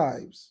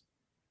vibes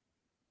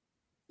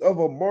of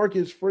a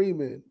Marcus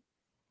Freeman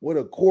with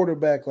a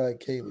quarterback like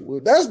Caleb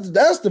Williams.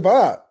 That's the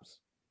vibes.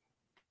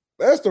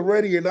 That's the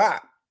ready or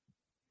not.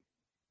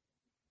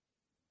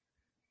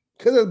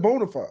 Because it's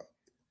bona fide.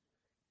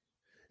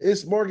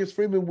 It's Marcus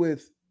Freeman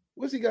with,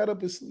 what's he got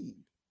up his sleeve?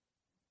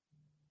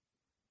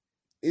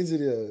 Is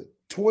it a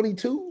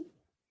 22?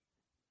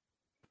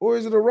 Or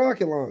is it a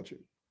rocket launcher?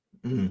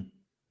 Mm.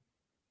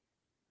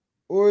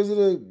 Or is it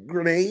a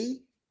grenade?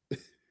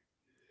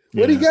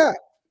 What he got?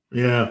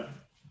 Yeah.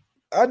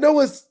 I know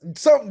it's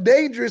something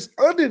dangerous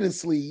under the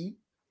sleeve,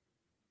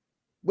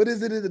 but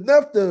is it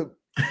enough to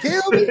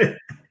kill me?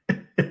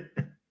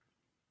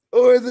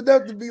 Or is it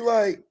enough to be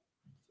like,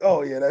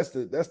 oh yeah, that's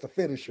the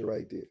finisher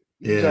right there.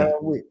 Yeah. John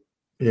Wick.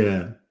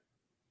 Yeah.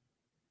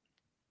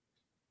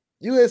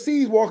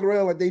 USC's walking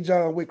around like they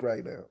John Wick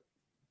right now.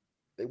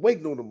 They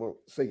waiting on them to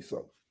say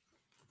something.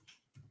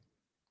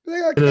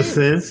 In a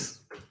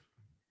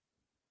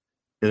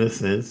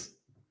sense.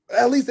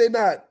 At least they're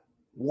not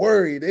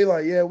worried. They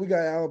like, yeah, we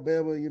got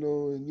Alabama, and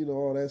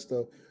all that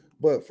stuff.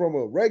 But from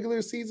a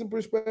regular season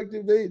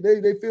perspective,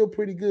 they feel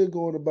pretty good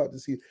going about the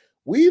season.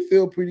 We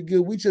feel pretty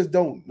good. We just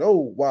don't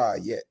know why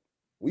yet.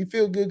 We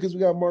feel good because we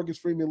got Marcus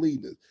Freeman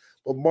leading us.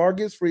 But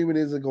Marcus Freeman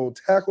isn't going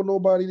to tackle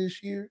nobody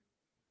this year,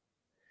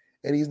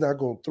 and he's not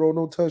going to throw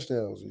no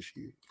touchdowns this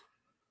year.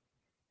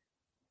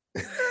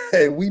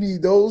 And we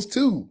need those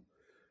two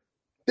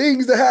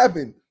things to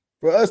happen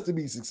for us to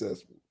be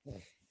successful.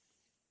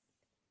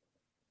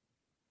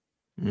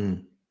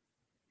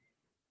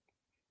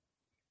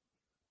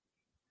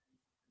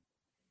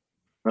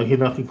 Lucky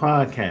Lucky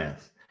Podcast.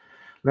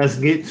 Let's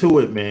get to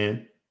it,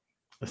 man.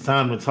 It's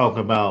time to talk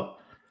about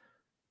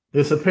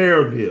this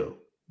apparel deal,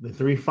 the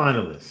 3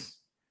 finalists,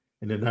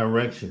 and the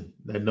direction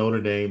that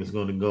Notre Dame is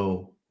going to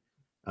go.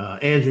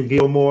 Andrew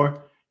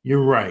Gilmore,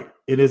 you're right.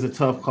 It is a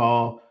tough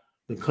call.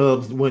 The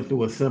Cubs went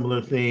through a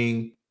similar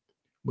thing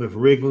with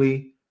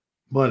Wrigley,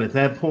 but at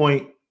that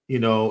point,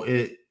 you're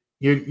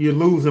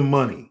losing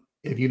money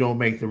if you don't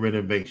make the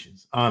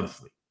renovations,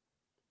 honestly,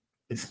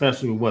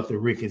 especially with what the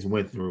Ricketts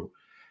went through.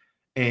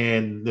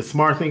 And the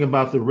smart thing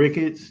about the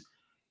Ricketts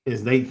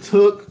is they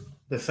took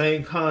the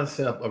same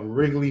concept of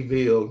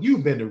Wrigleyville.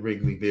 You've been to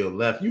Wrigleyville,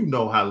 Left. You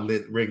know how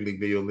lit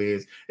Wrigleyville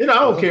is. And I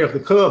don't care if the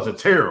Cubs are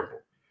terrible.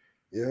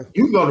 Yeah.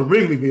 You can go to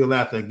Wrigleyville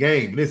after a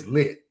game, and it's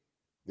lit.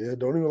 Yeah,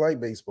 don't even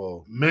like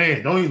baseball.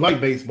 Man, don't even like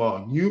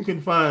baseball. You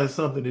can find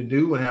something to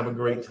do and have a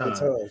great time.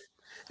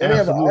 And they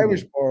have an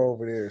Irish bar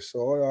over there.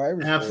 So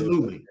Irish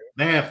absolutely.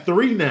 They have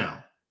 3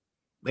 now.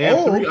 They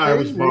have 3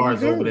 Irish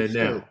bars over there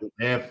now.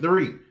 They have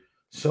 3.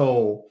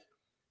 So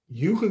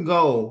you can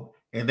go,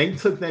 and they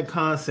took that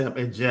concept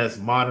and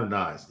just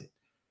modernized it.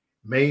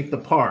 Made the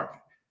park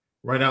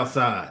right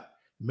outside.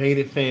 Made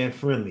it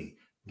fan-friendly.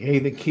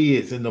 Gave the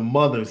kids and the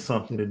mothers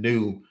something to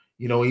do.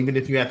 Even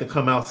if you have to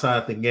come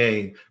outside the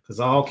game, because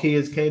all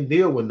kids can't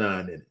deal with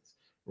 9 innings,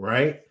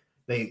 right?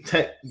 They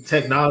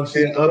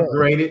technology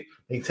upgraded.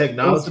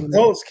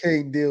 Adults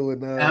can't deal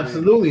with 9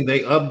 absolutely. innings.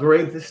 They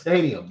upgraded the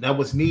stadium. That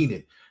was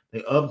needed.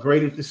 They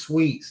upgraded the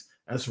suites.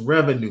 That's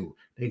revenue.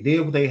 They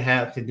did what they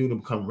had to do to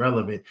become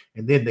relevant.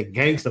 And then the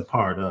gangster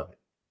part of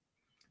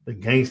it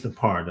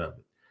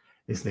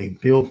is they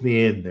built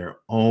in their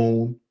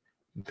own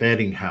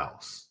betting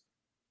house.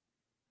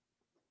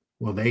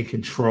 Well, they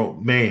control,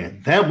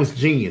 man, that was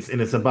genius.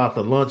 And it's about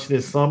the lunch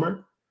this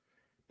summer.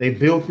 They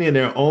built in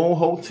their own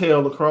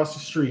hotel across the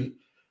street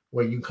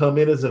where you come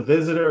in as a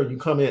visitor or you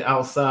come in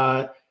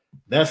outside.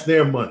 That's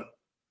their money.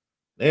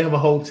 They have a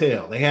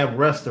hotel. They have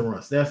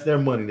restaurants. That's their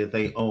money that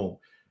they own.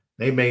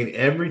 They made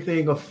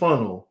everything a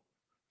funnel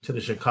to the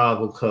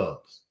Chicago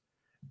Cubs.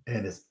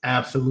 And it's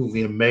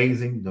absolutely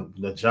amazing.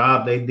 The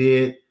job they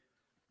did.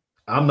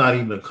 I'm not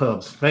even a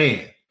Cubs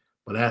fan,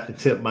 but I have to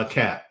tip my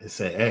cap and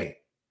say, hey,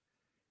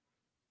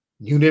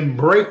 you didn't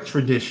break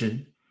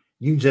tradition.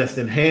 You just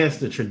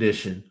enhanced the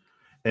tradition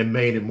and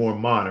made it more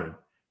modern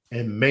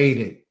and made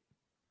it.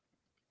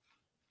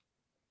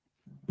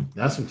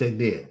 That's what they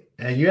did.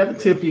 And you have to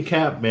tip your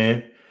cap,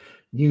 man.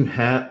 You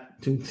have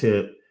to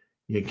tip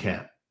your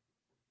cap.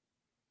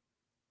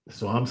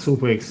 So I'm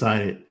super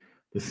excited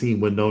to see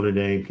what Notre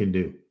Dame can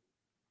do.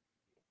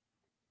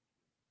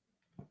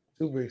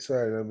 Super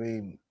excited. I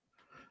mean,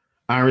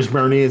 Irish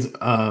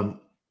Burnez,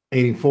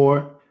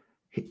 84.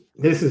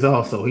 This is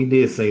also, he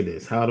did say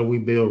this. How do we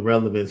build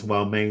relevance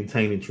while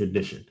maintaining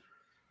tradition?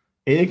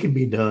 And it can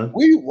be done.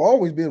 We've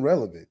always been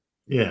relevant.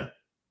 Yeah.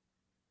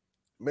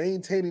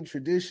 Maintaining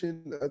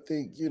tradition, I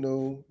think,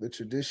 the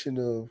tradition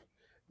of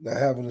not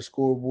having a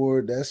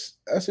scoreboard, that's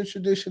a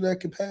tradition that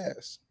can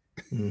pass.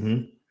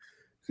 Mm-hmm.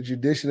 The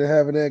tradition of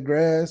having that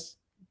grass,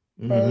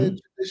 probably a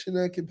tradition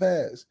that can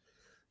pass.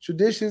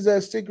 Traditions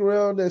that stick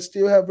around that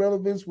still have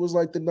relevance was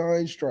like the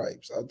 9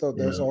 stripes. I thought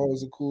that's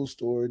always a cool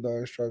story.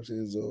 9 stripes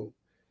in zone.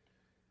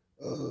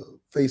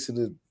 Facing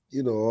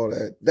the, all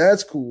that.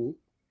 That's cool.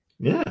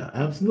 Yeah,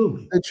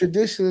 absolutely. The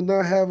tradition of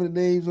not having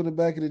the names on the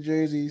back of the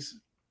jerseys,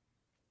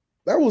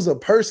 that was a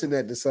person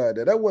that decided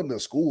that. That wasn't a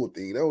school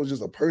thing. That was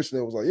just a person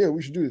that was like, yeah,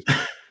 we should do this.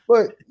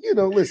 But,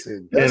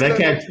 listen. Yeah,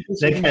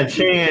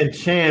 that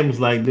Chan was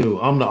like, dude,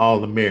 I'm the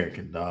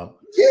All-American, dog.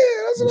 Yeah,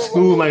 that's what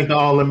school like the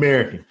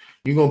All-American.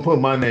 You're going to put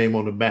my name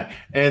on the back.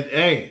 And,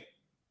 hey,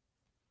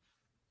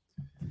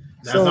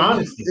 that's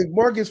honesty. If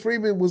Marcus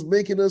Freeman was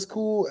making us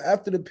cool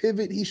after the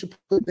pivot, he should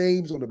put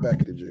names on the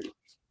back of the jersey.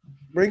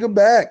 Bring them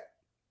back.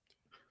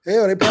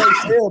 Hell, they probably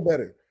sell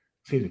better.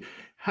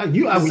 How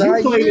you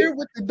played here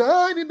with the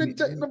 9 in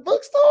the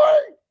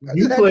bookstore?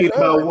 You played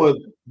about what?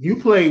 You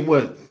played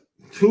what?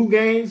 2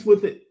 games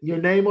with your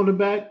name on the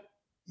back?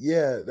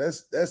 Yeah,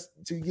 that's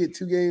to get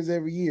 2 games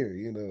every year,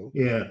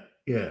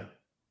 Yeah.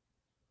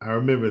 I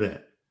remember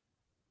that.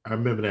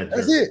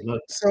 That's it.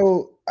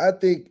 So I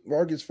think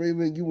Marcus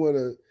Freeman, you want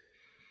to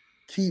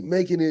keep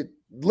making it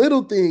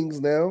little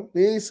things now.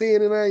 They ain't saying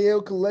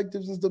NIL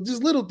collectives and stuff,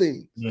 just little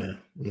things. Yeah.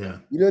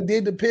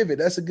 Did the pivot.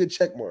 That's a good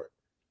check mark.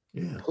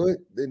 Yeah. Put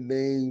the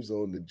names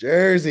on the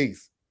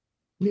jerseys.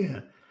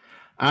 Yeah.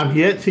 I've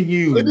yet to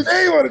use. Put the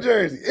name on the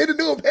jersey. In the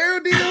new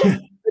apparel deal,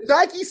 the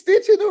Nike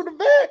stitching on the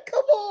back.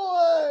 Come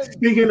on.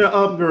 Speaking of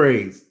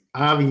upgrades,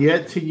 I've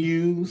yet to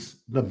use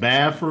the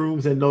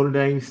bathrooms at Notre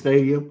Dame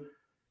Stadium.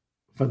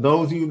 For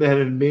those of you that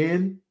have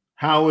been,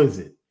 how is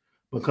it?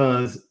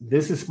 Because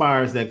this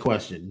inspires that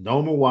question.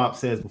 Noma Wap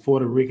says before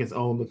the Ricketts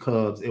owned the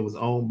Cubs, it was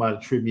owned by the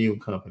Tribune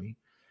Company,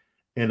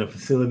 and the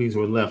facilities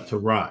were left to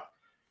rot.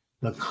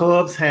 The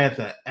Cubs had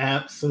the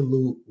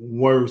absolute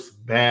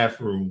worst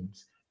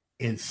bathrooms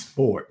in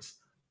sports.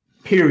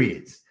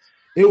 Periods.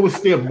 It was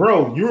still,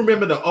 bro. You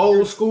remember the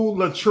old school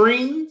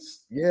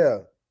latrines? Yeah,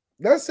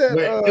 that's it.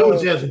 It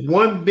was just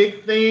one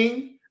big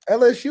thing.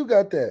 LSU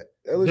got that.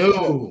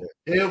 Dude,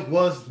 it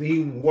was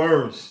the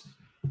worst.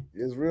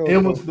 It's real. It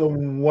was the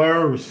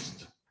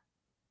worst.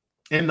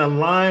 And the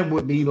line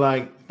would be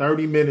like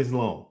 30 minutes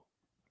long.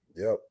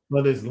 Yep.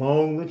 But it's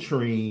long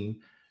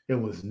latrine. It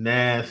was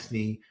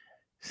nasty,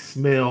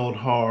 smelled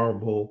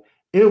horrible.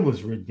 It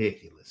was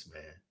ridiculous,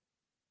 man.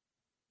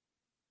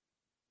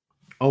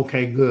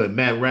 Okay, good.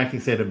 Matt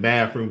Racky said the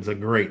bathrooms are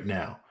great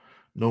now.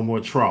 No more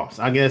troughs.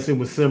 I guess it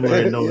was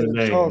similar in Notre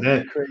Dame.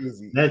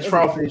 That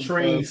trough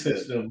latrine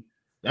system.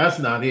 That's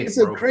not it, it's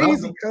bro. It's a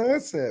crazy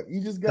concept.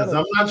 You just got.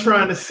 I'm not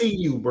trying to see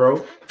you,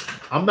 bro.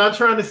 I'm not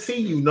trying to see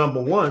you.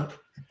 Number one,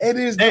 and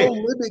there's no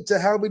limit to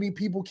how many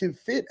people can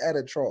fit at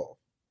a trough.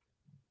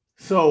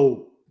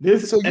 So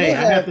this, I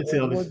have to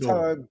tell this one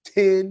story. Time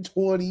 10,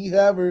 20,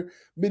 however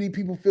many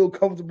people feel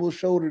comfortable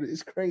shouldered.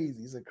 It's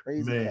crazy. It's a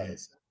crazy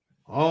concept.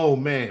 Oh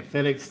man,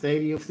 FedEx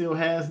Stadium still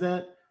has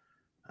that.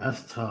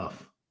 That's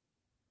tough.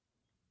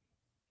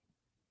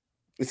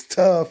 It's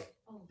tough.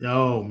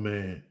 Oh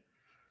man,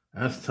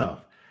 that's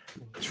tough.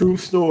 True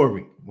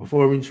story.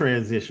 Before we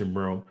transition,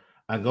 bro,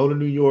 I go to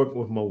New York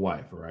with my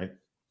wife, right?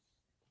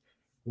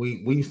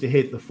 We used to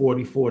hit the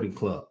 40-40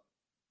 club.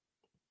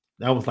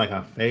 That was like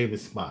our favorite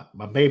spot.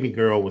 My baby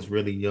girl was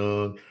really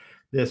young.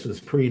 This was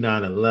pre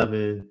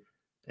 9/11,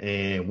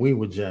 and we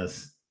were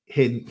just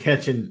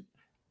catching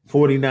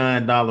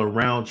 $49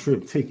 round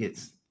trip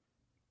tickets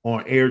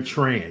on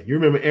AirTran. You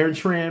remember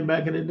AirTran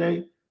back in the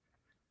day?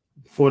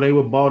 Before they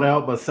were bought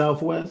out by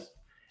Southwest?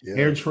 Yeah.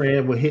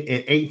 AirTran would hit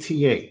at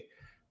ATA.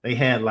 They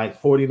had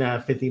like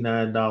 $49,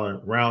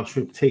 $59 round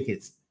trip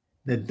tickets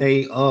the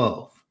day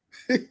of.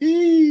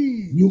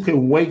 You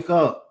can wake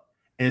up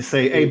and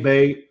say, hey,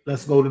 babe,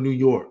 let's go to New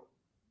York.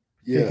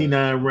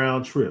 59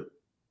 round trip.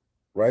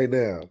 Right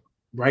now.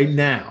 Right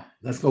now.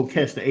 Let's go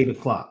catch the 8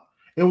 o'clock.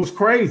 It was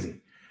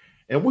crazy.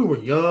 And we were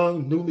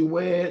young,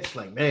 newlyweds.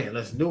 Like, man,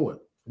 let's do it.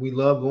 We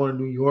love going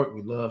to New York.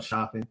 We love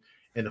shopping.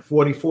 And the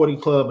 40-40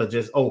 club had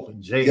just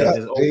opened.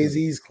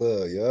 Jay-Z's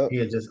club, He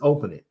had just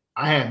opened it.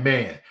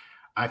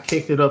 I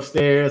kicked it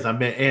upstairs. I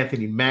met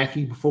Anthony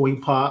Mackie before he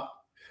popped.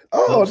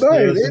 Oh,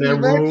 nice. Anthony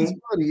Mackie's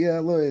funny. Yeah, I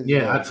love it.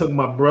 Yeah, I took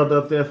my brother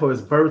up there for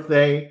his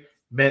birthday.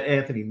 Met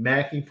Anthony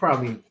Mackie.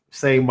 Probably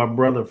saved my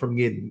brother from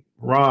getting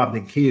robbed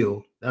and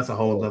killed. That's a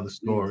whole other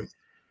story.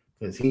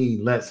 Because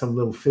he let some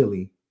little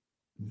Philly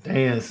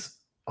dance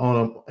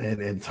on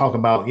him and talk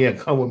about,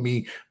 come with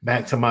me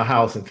back to my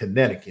house in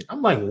Connecticut.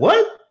 I'm like,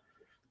 what?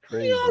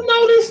 Crazy. You don't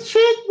know this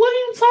chick? What are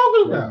you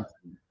talking about?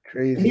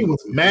 Crazy. And he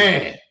was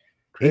mad.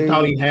 He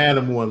thought he had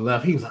him on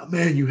left. He was like,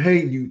 man, you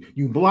hate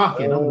you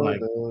blocking. I'm like,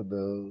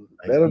 no.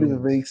 Like, that don't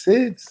even make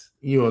sense.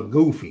 You're a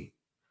goofy.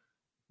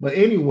 But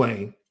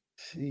anyway,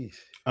 sheesh.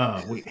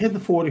 We hit the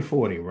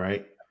 40-40,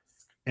 right?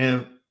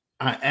 And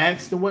I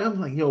asked the way,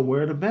 I'm like, yo,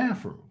 where are the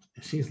bathrooms?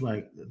 And she's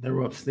like,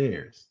 they're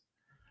upstairs.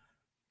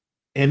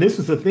 And this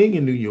was a thing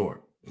in New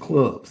York,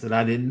 clubs that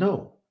I didn't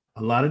know.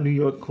 A lot of New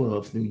York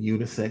clubs do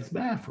unisex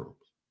bathrooms.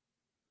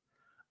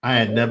 I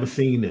had never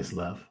seen this,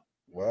 Left.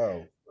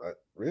 Wow.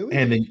 Really?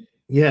 And then,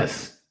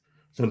 yes.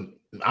 So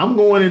I'm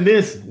going in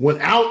this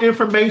without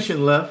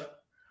information, Left.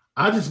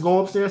 I just go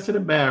upstairs to the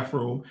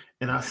bathroom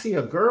and I see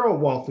a girl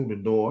walk through the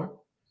door.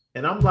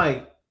 And I'm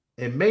like,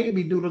 it made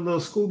me do the little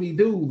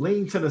Scooby-Doo,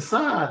 lean to the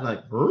side, like,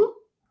 huh?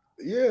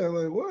 Yeah,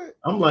 like what?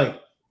 I'm like,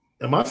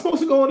 am I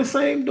supposed to go in the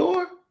same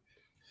door?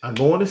 I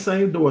go in the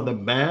same door. The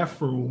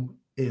bathroom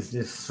is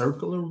this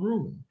circular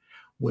room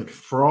with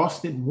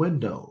frosted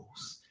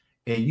windows,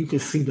 and you can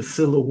see the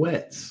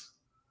silhouettes.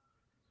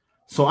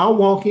 So I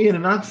walk in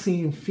and I'm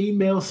seeing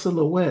female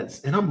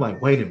silhouettes, and I'm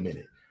like, wait a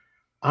minute,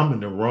 I'm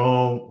in the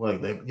wrong.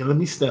 Like, let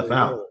me step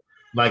out.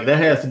 Like, that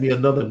has to be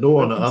another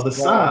door on the other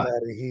side.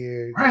 Out of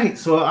here. Right.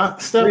 So I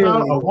step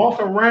out, I walk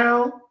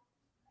around,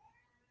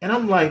 and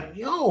I'm like,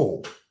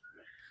 yo,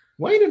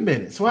 wait a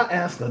minute. So I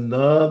ask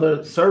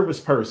another service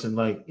person,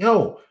 like,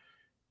 yo,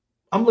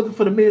 I'm looking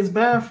for the men's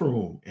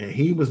bathroom. And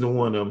he was the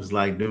one that was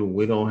like, dude,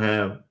 we don't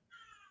have,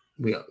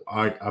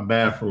 our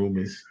bathroom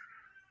is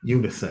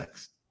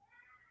unisex.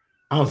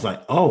 I was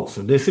like, oh,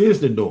 so this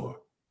is the door.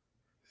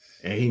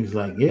 And he was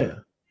like, yeah.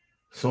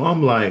 So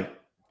I'm like,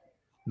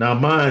 now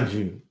mind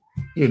you,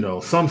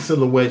 some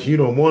silhouettes you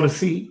don't want to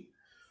see.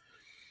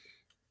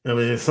 I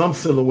mean, some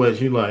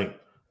silhouettes you like,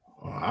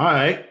 all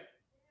right.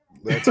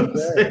 That's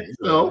bad.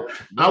 So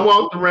I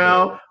walked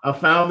around, I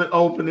found an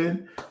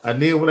opening, I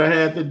did what I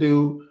had to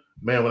do.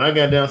 Man, when I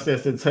got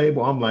downstairs to the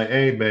table, I'm like,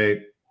 hey,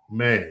 babe,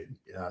 man,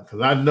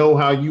 because I know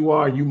how you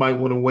are. You might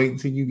want to wait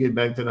until you get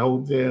back to the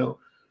hotel.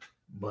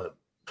 But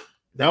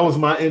That was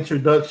my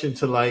introduction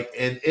to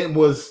and it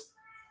was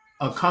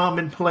a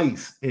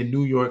commonplace in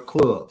New York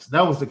clubs.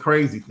 That was the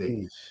crazy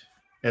thing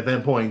at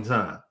that point in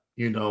time,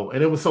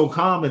 and it was so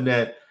common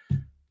that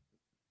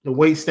the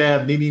wait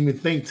staff didn't even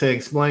think to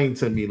explain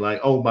to me, like,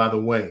 oh, by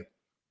the way,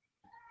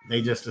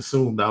 they just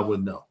assumed I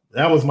would know.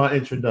 That was my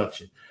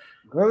introduction.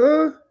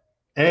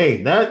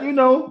 Hey, that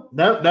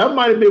that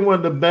might have been one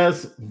of the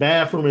best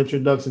bathroom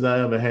introductions I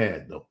ever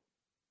had, though.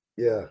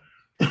 Yeah.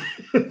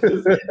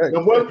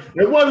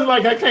 It wasn't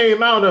like I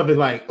came out of it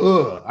like,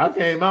 ugh. I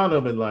came out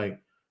of it like,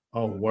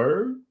 oh,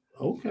 word?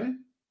 Okay.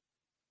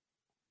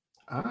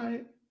 All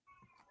right.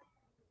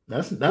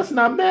 That's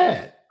not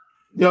bad.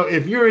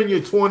 If you're in your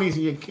 20s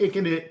and you're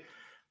kicking it,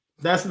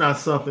 that's not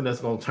something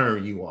that's gonna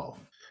turn you off.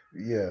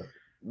 Yeah.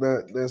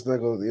 That's not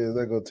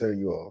gonna turn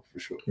you off for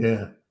sure.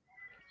 Yeah.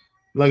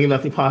 Lucky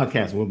Lefty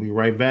Podcast. We'll be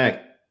right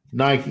back.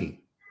 Nike,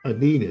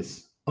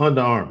 Adidas,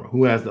 Under Armour.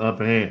 Who has the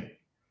upper hand?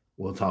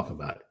 We'll talk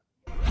about it.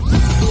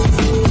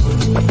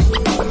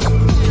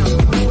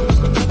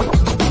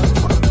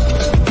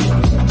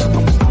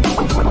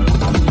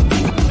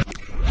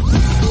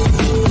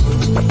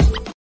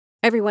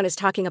 Everyone is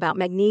talking about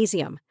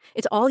magnesium.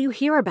 It's all you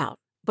hear about.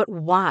 But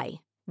why?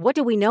 What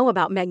do we know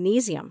about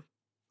magnesium?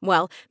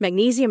 Well,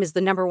 magnesium is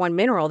the number one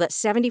mineral that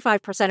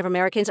 75% of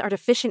Americans are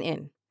deficient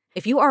in.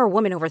 If you are a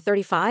woman over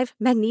 35,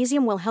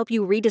 magnesium will help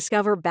you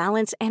rediscover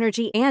balance,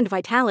 energy, and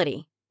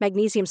vitality.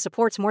 Magnesium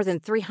supports more than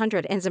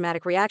 300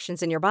 enzymatic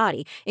reactions in your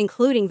body,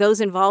 including those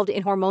involved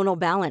in hormonal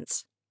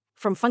balance.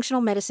 From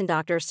functional medicine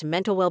doctors to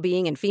mental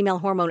well-being and female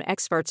hormone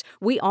experts,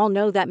 we all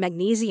know that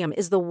magnesium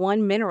is the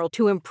one mineral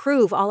to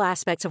improve all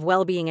aspects of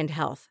well-being and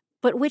health.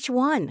 But which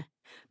one?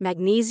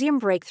 Magnesium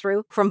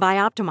Breakthrough from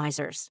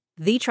Bioptimizers,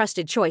 the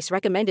trusted choice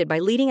recommended by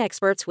leading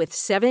experts with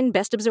 7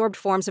 best-absorbed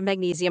forms of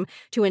magnesium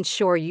to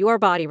ensure your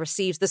body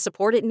receives the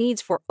support it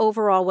needs for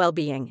overall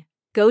well-being.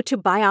 Go to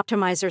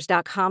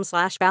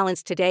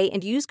bioptimizers.com/balance today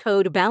and use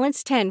code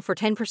BALANCE10 for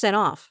 10%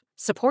 off.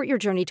 Support your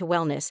journey to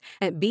wellness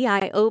at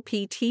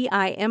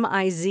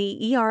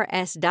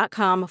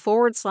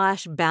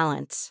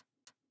bioptimizers.com/balance.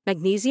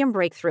 Magnesium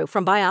Breakthrough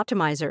from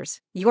Bioptimizers,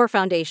 your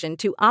foundation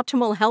to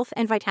optimal health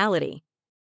and vitality.